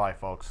 This is my life,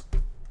 folks.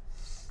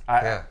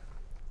 Yeah,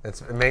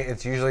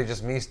 it's usually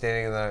just me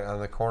standing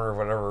on the corner of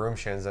whatever room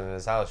Shannon's in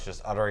his house,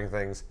 just uttering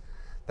things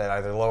that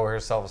either lower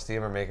his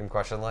self-esteem or make him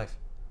question life.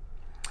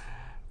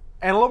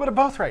 And a little bit of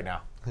both right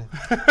now.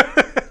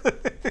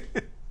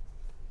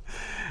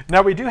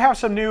 Now we do have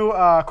some new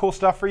cool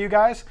stuff for you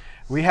guys.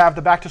 We have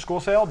the back to school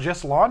sale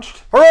just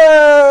launched.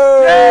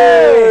 Hooray!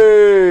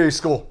 Yay!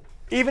 School.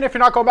 Even if you're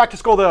not going back to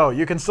school, though,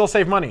 you can still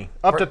save money.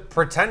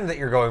 Pretend that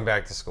you're going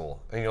back to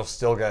school, and you'll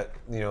still get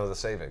the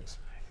savings.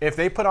 If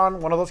they put on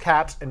one of those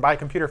hats and buy a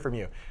computer from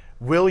you,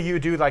 will you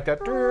do like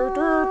that?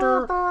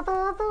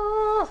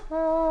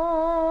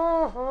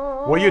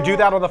 Will you do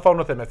that on the phone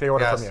with them if they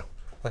order from you?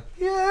 Like,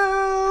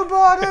 you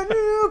bought a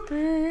new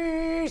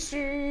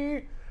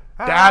PC.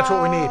 That's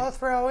what we need.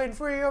 Throwing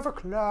free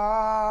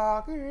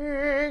overclocking.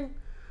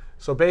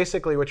 So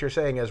basically what you're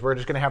saying is we're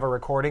just going to have a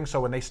recording, so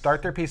when they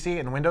start their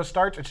PC and Windows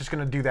starts, it's just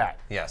going to do that.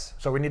 Yes.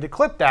 So we need to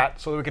clip that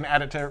so that we can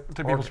add it to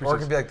people's PCs. Or it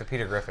could be like the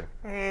Peter Griffin.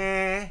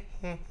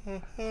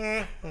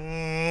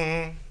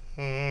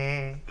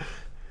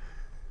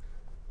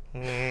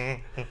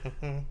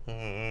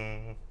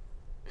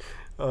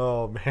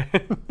 Oh, man.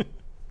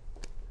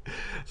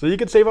 So you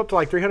could save up to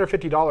like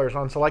 $350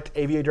 on select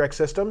AVADirect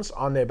systems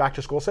on the back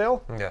to school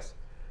sale. Yes.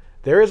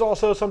 There is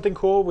also something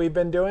cool we've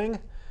been doing.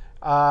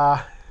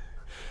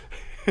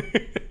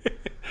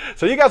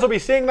 So you guys will be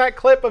seeing that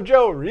clip of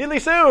Joe really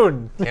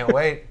soon. Can't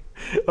wait.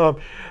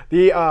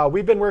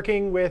 We've been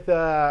working with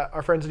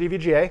our friends at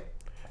EVGA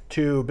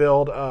to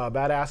build a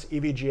badass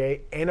EVGA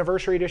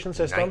Anniversary Edition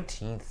system.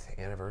 19th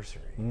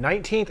anniversary.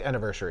 19th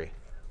anniversary.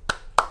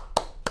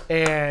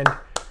 And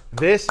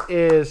this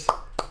is...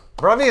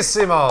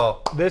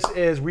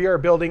 Bravissimo! We are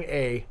building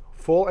a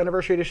full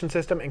Anniversary Edition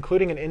system,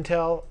 including an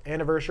Intel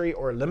Anniversary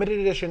or Limited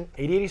Edition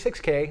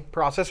 8086K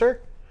processor.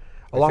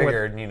 I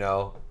figured,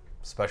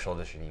 special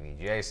edition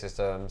EVGA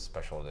system,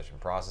 special edition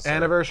processor.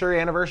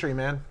 Anniversary,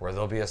 man. Where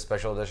there'll be a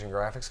special edition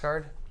graphics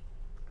card?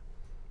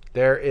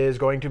 There is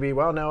going to be,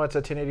 well, no, it's a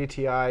 1080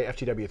 Ti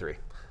FTW3.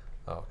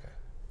 Oh, okay.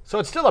 So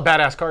it's still a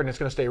badass card, and it's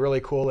going to stay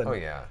really cool. And Oh,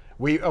 yeah.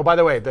 Oh, by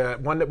the way, the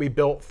one that we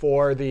built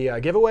for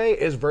the giveaway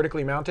is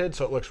vertically mounted,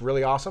 so it looks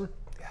really awesome.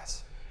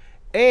 Yes.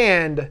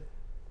 And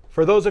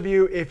for those of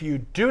you, if you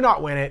do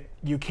not win it,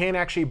 you can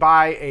actually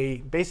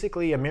buy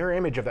basically a mirror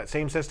image of that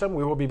same system.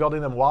 We will be building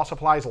them while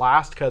supplies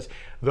last, because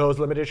those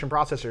limited edition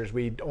processors,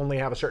 we only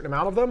have a certain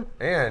amount of them.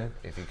 And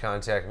if you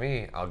contact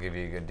me, I'll give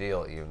you a good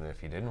deal, even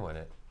if you didn't win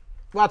it.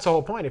 Well, that's the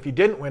whole point. If you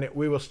didn't win it,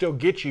 we will still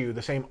get you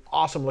the same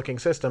awesome looking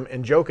system,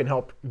 and Joe can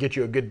help get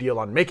you a good deal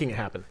on making it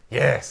happen.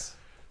 Yes.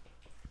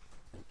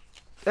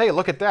 Hey,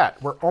 look at that.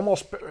 We're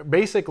almost,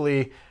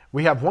 basically,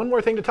 we have one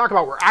more thing to talk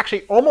about. We're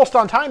actually almost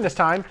on time this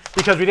time,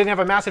 because we didn't have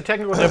a massive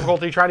technical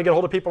difficulty trying to get a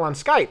hold of people on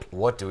Skype.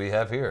 What do we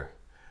have here?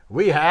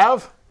 We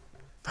have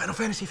Final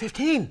Fantasy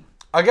 15.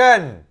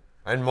 Again,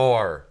 and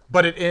more.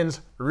 But it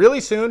ends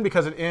really soon,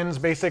 because it ends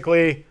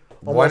basically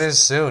When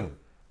is soon?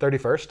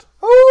 31st.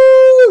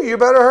 Ooh, you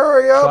better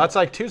hurry up. So that's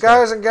like Tuesday.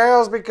 Guys and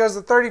gals, because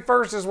the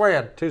 31st is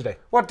when? Tuesday.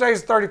 What day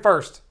is the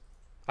 31st?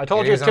 I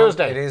told you it's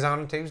Tuesday. It is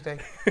on a Tuesday.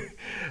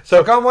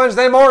 So come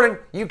Wednesday morning,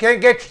 you can't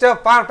get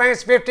yourself Final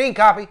Fantasy 15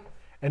 copy.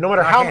 And no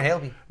matter I can't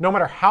help you. No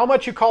matter how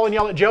much you call and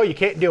yell at Joe, you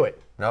can't do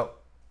it.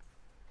 Nope.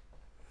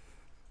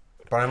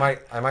 But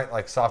I might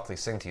like softly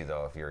sing to you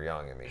though if you're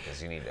yelling at me,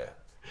 because you need to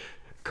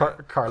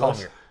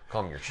Carlos.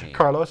 calm your chi.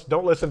 Carlos,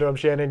 don't listen to him,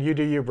 Shannon. You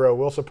do you, bro.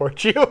 We'll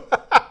support you.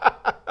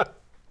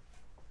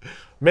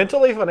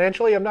 Mentally,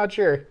 financially, I'm not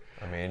sure.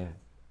 I mean,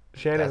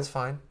 Shannon, that's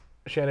fine.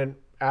 Shannon,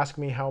 ask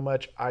me how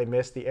much I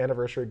missed the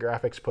anniversary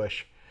graphics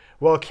push.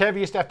 Well, Kev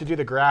used to have to do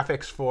the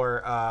graphics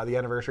for the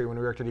anniversary when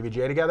we worked at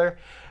EVGA together.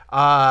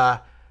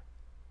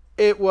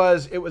 It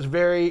was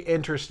very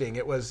interesting.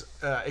 It was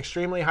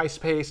extremely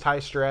high-paced, high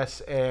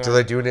stress. And Do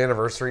they do an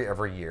anniversary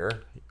every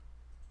year?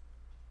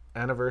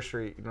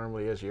 Anniversary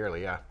normally is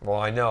yearly, yeah. Well,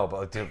 I know,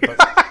 but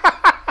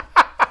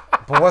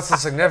but what's the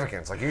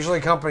significance? Like, usually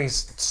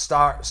companies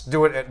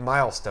do it at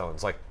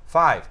milestones, like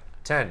 5,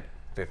 10,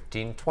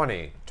 15,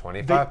 20,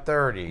 25,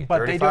 30,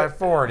 35,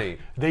 40.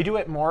 They do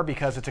it more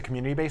because it's a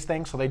community-based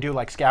thing. So they do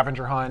like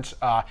scavenger hunts.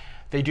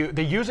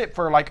 They use it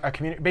for like a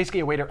community, basically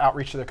a way to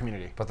outreach to the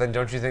community. But then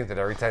don't you think that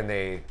every time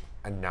they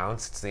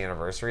announce it's the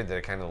anniversary, that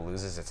it kind of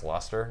loses its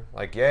luster?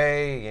 Like,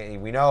 yay,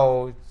 we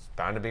know it's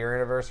bound to be your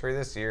anniversary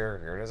this year.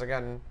 Here it is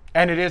again.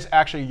 And it is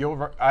actually,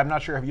 I'm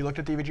not sure, have you looked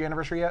at the EVG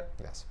anniversary yet?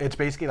 Yes. It's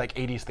basically like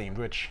 80s themed,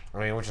 which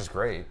is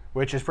great.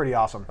 Which is pretty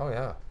awesome. Oh,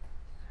 yeah.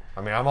 I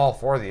mean, I'm all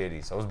for the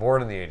 80s. I was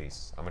born in the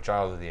 80s. I'm a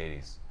child of the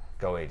 80s.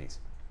 Go 80s.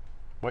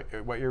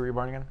 What year were you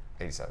born again?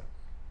 87.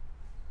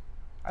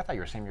 I thought you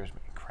were the same year as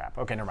me. Crap.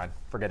 Okay, never mind.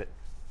 Forget it.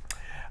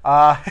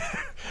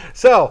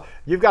 So,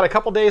 you've got a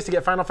couple days to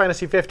get Final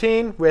Fantasy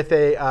 15 with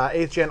a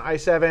 8th Gen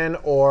i7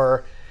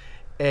 or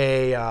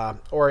a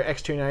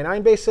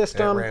X299 based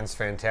system. It runs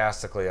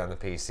fantastically on the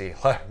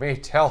PC. Let me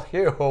tell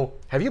you.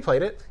 Have you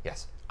played it?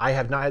 Yes. I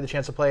have not had the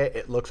chance to play it.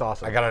 It looks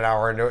awesome. I got an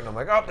hour into it, and I'm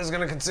like, oh, this is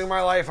going to consume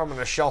my life. I'm going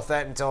to shelf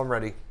that until I'm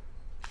ready.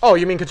 Oh,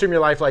 you mean consume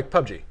your life like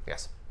PUBG?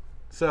 Yes.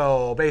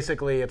 So,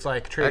 basically, it's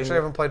like trading... Actually, I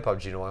haven't played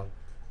PUBG in a while.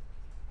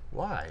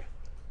 Why?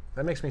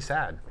 That makes me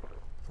sad.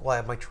 Well, I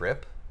had my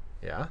trip.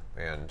 Yeah?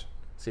 And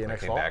See you I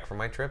next came fall? back from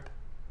my trip.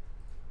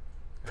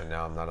 And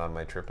now I'm not on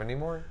my trip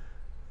anymore.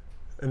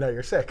 And now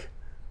you're sick.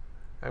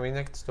 I mean,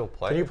 I can still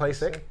play. Can you play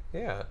sick?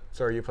 Yeah.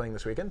 So are you playing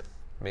this weekend?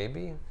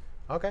 Maybe.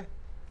 Okay.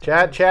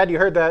 Chad, you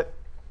heard that.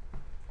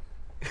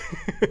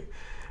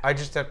 I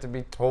just have to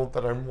be told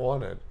that I'm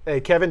wanted. Hey,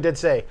 Kevin did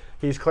say,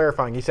 he's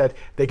clarifying, he said,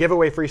 they give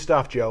away free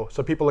stuff, Joe,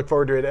 so people look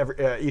forward to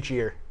it each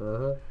year.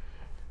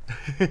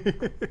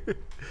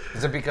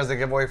 Is it because they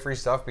give away free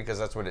stuff because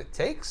that's what it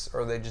takes,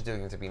 or are they just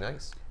doing it to be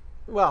nice?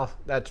 Well,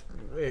 that's,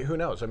 who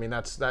knows? I mean,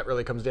 that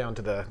really comes down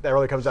to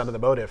the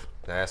motive.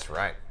 That's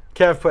right.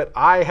 Kev put,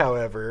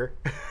 however.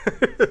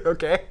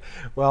 Okay.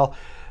 Well,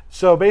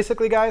 so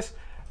basically, guys,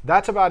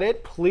 that's about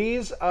it.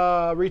 Please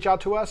reach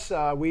out to us.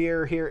 We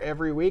are here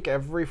every week,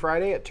 every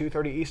Friday at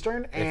 2:30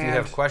 Eastern. And if you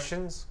have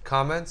questions,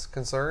 comments,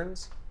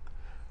 concerns,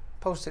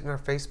 post it in our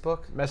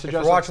Facebook. Message if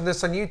us. If you're watching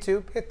this on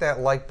YouTube, hit that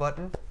like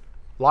button.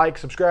 Like,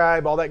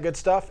 subscribe, all that good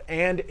stuff.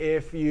 And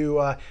if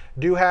you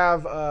do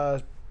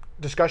have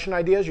discussion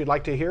ideas you'd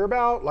like to hear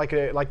about, like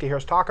to hear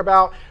us talk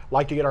about,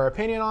 like to get our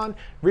opinion on,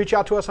 reach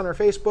out to us on our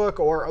Facebook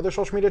or other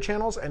social media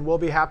channels, and we'll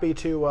be happy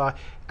to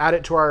add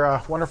it to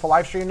our wonderful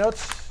live stream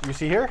notes you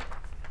see here.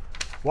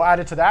 We'll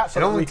add it to that. So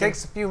it only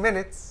takes a few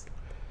minutes.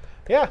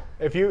 Yeah,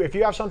 if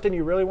you have something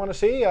you really want to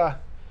see,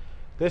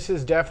 this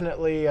is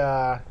definitely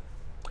a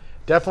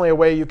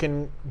way you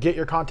can get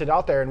your content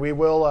out there, and we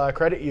will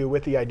credit you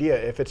with the idea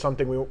if it's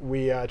something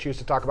we choose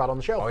to talk about on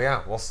the show. Oh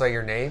yeah, we'll say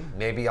your name.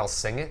 Maybe I'll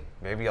sing it.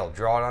 Maybe I'll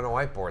draw it on a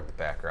whiteboard in the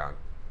background.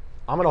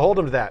 I'm going to hold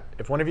them to that.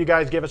 If one of you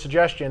guys give a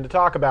suggestion to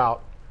talk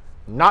about,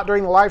 not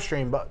during the live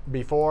stream, but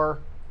before,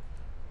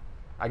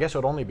 I guess it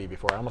would only be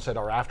before. I almost said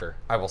or after.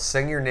 I will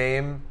sing your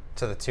name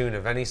to the tune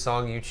of any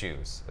song you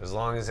choose, as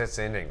long as it's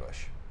in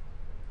English.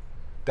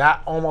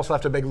 That almost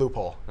left a big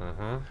loophole.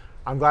 Mm-hmm.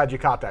 I'm glad you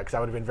caught that, because that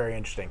would have been very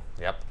interesting.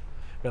 Yep.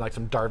 Been like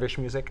some Darvish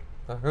music.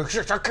 No,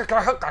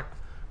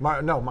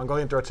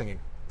 Mongolian throat singing.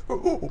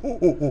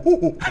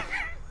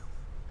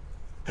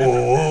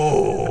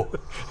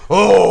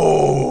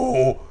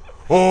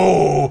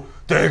 Oh,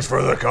 thanks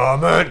for the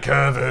comment,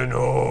 Kevin.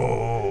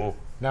 Oh.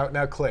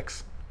 Now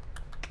clicks.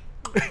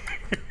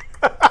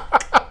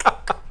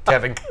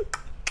 Kevin.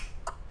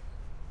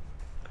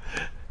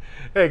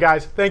 Hey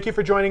guys, thank you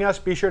for joining us.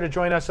 Be sure to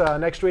join us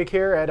next week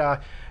here at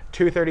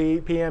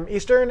 2:30 p.m.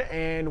 Eastern,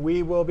 and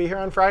we will be here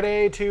on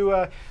Friday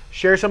to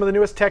share some of the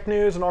newest tech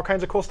news and all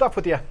kinds of cool stuff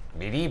with you.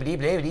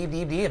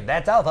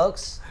 That's all,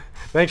 folks.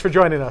 Thanks for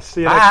joining us.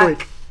 See you next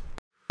week.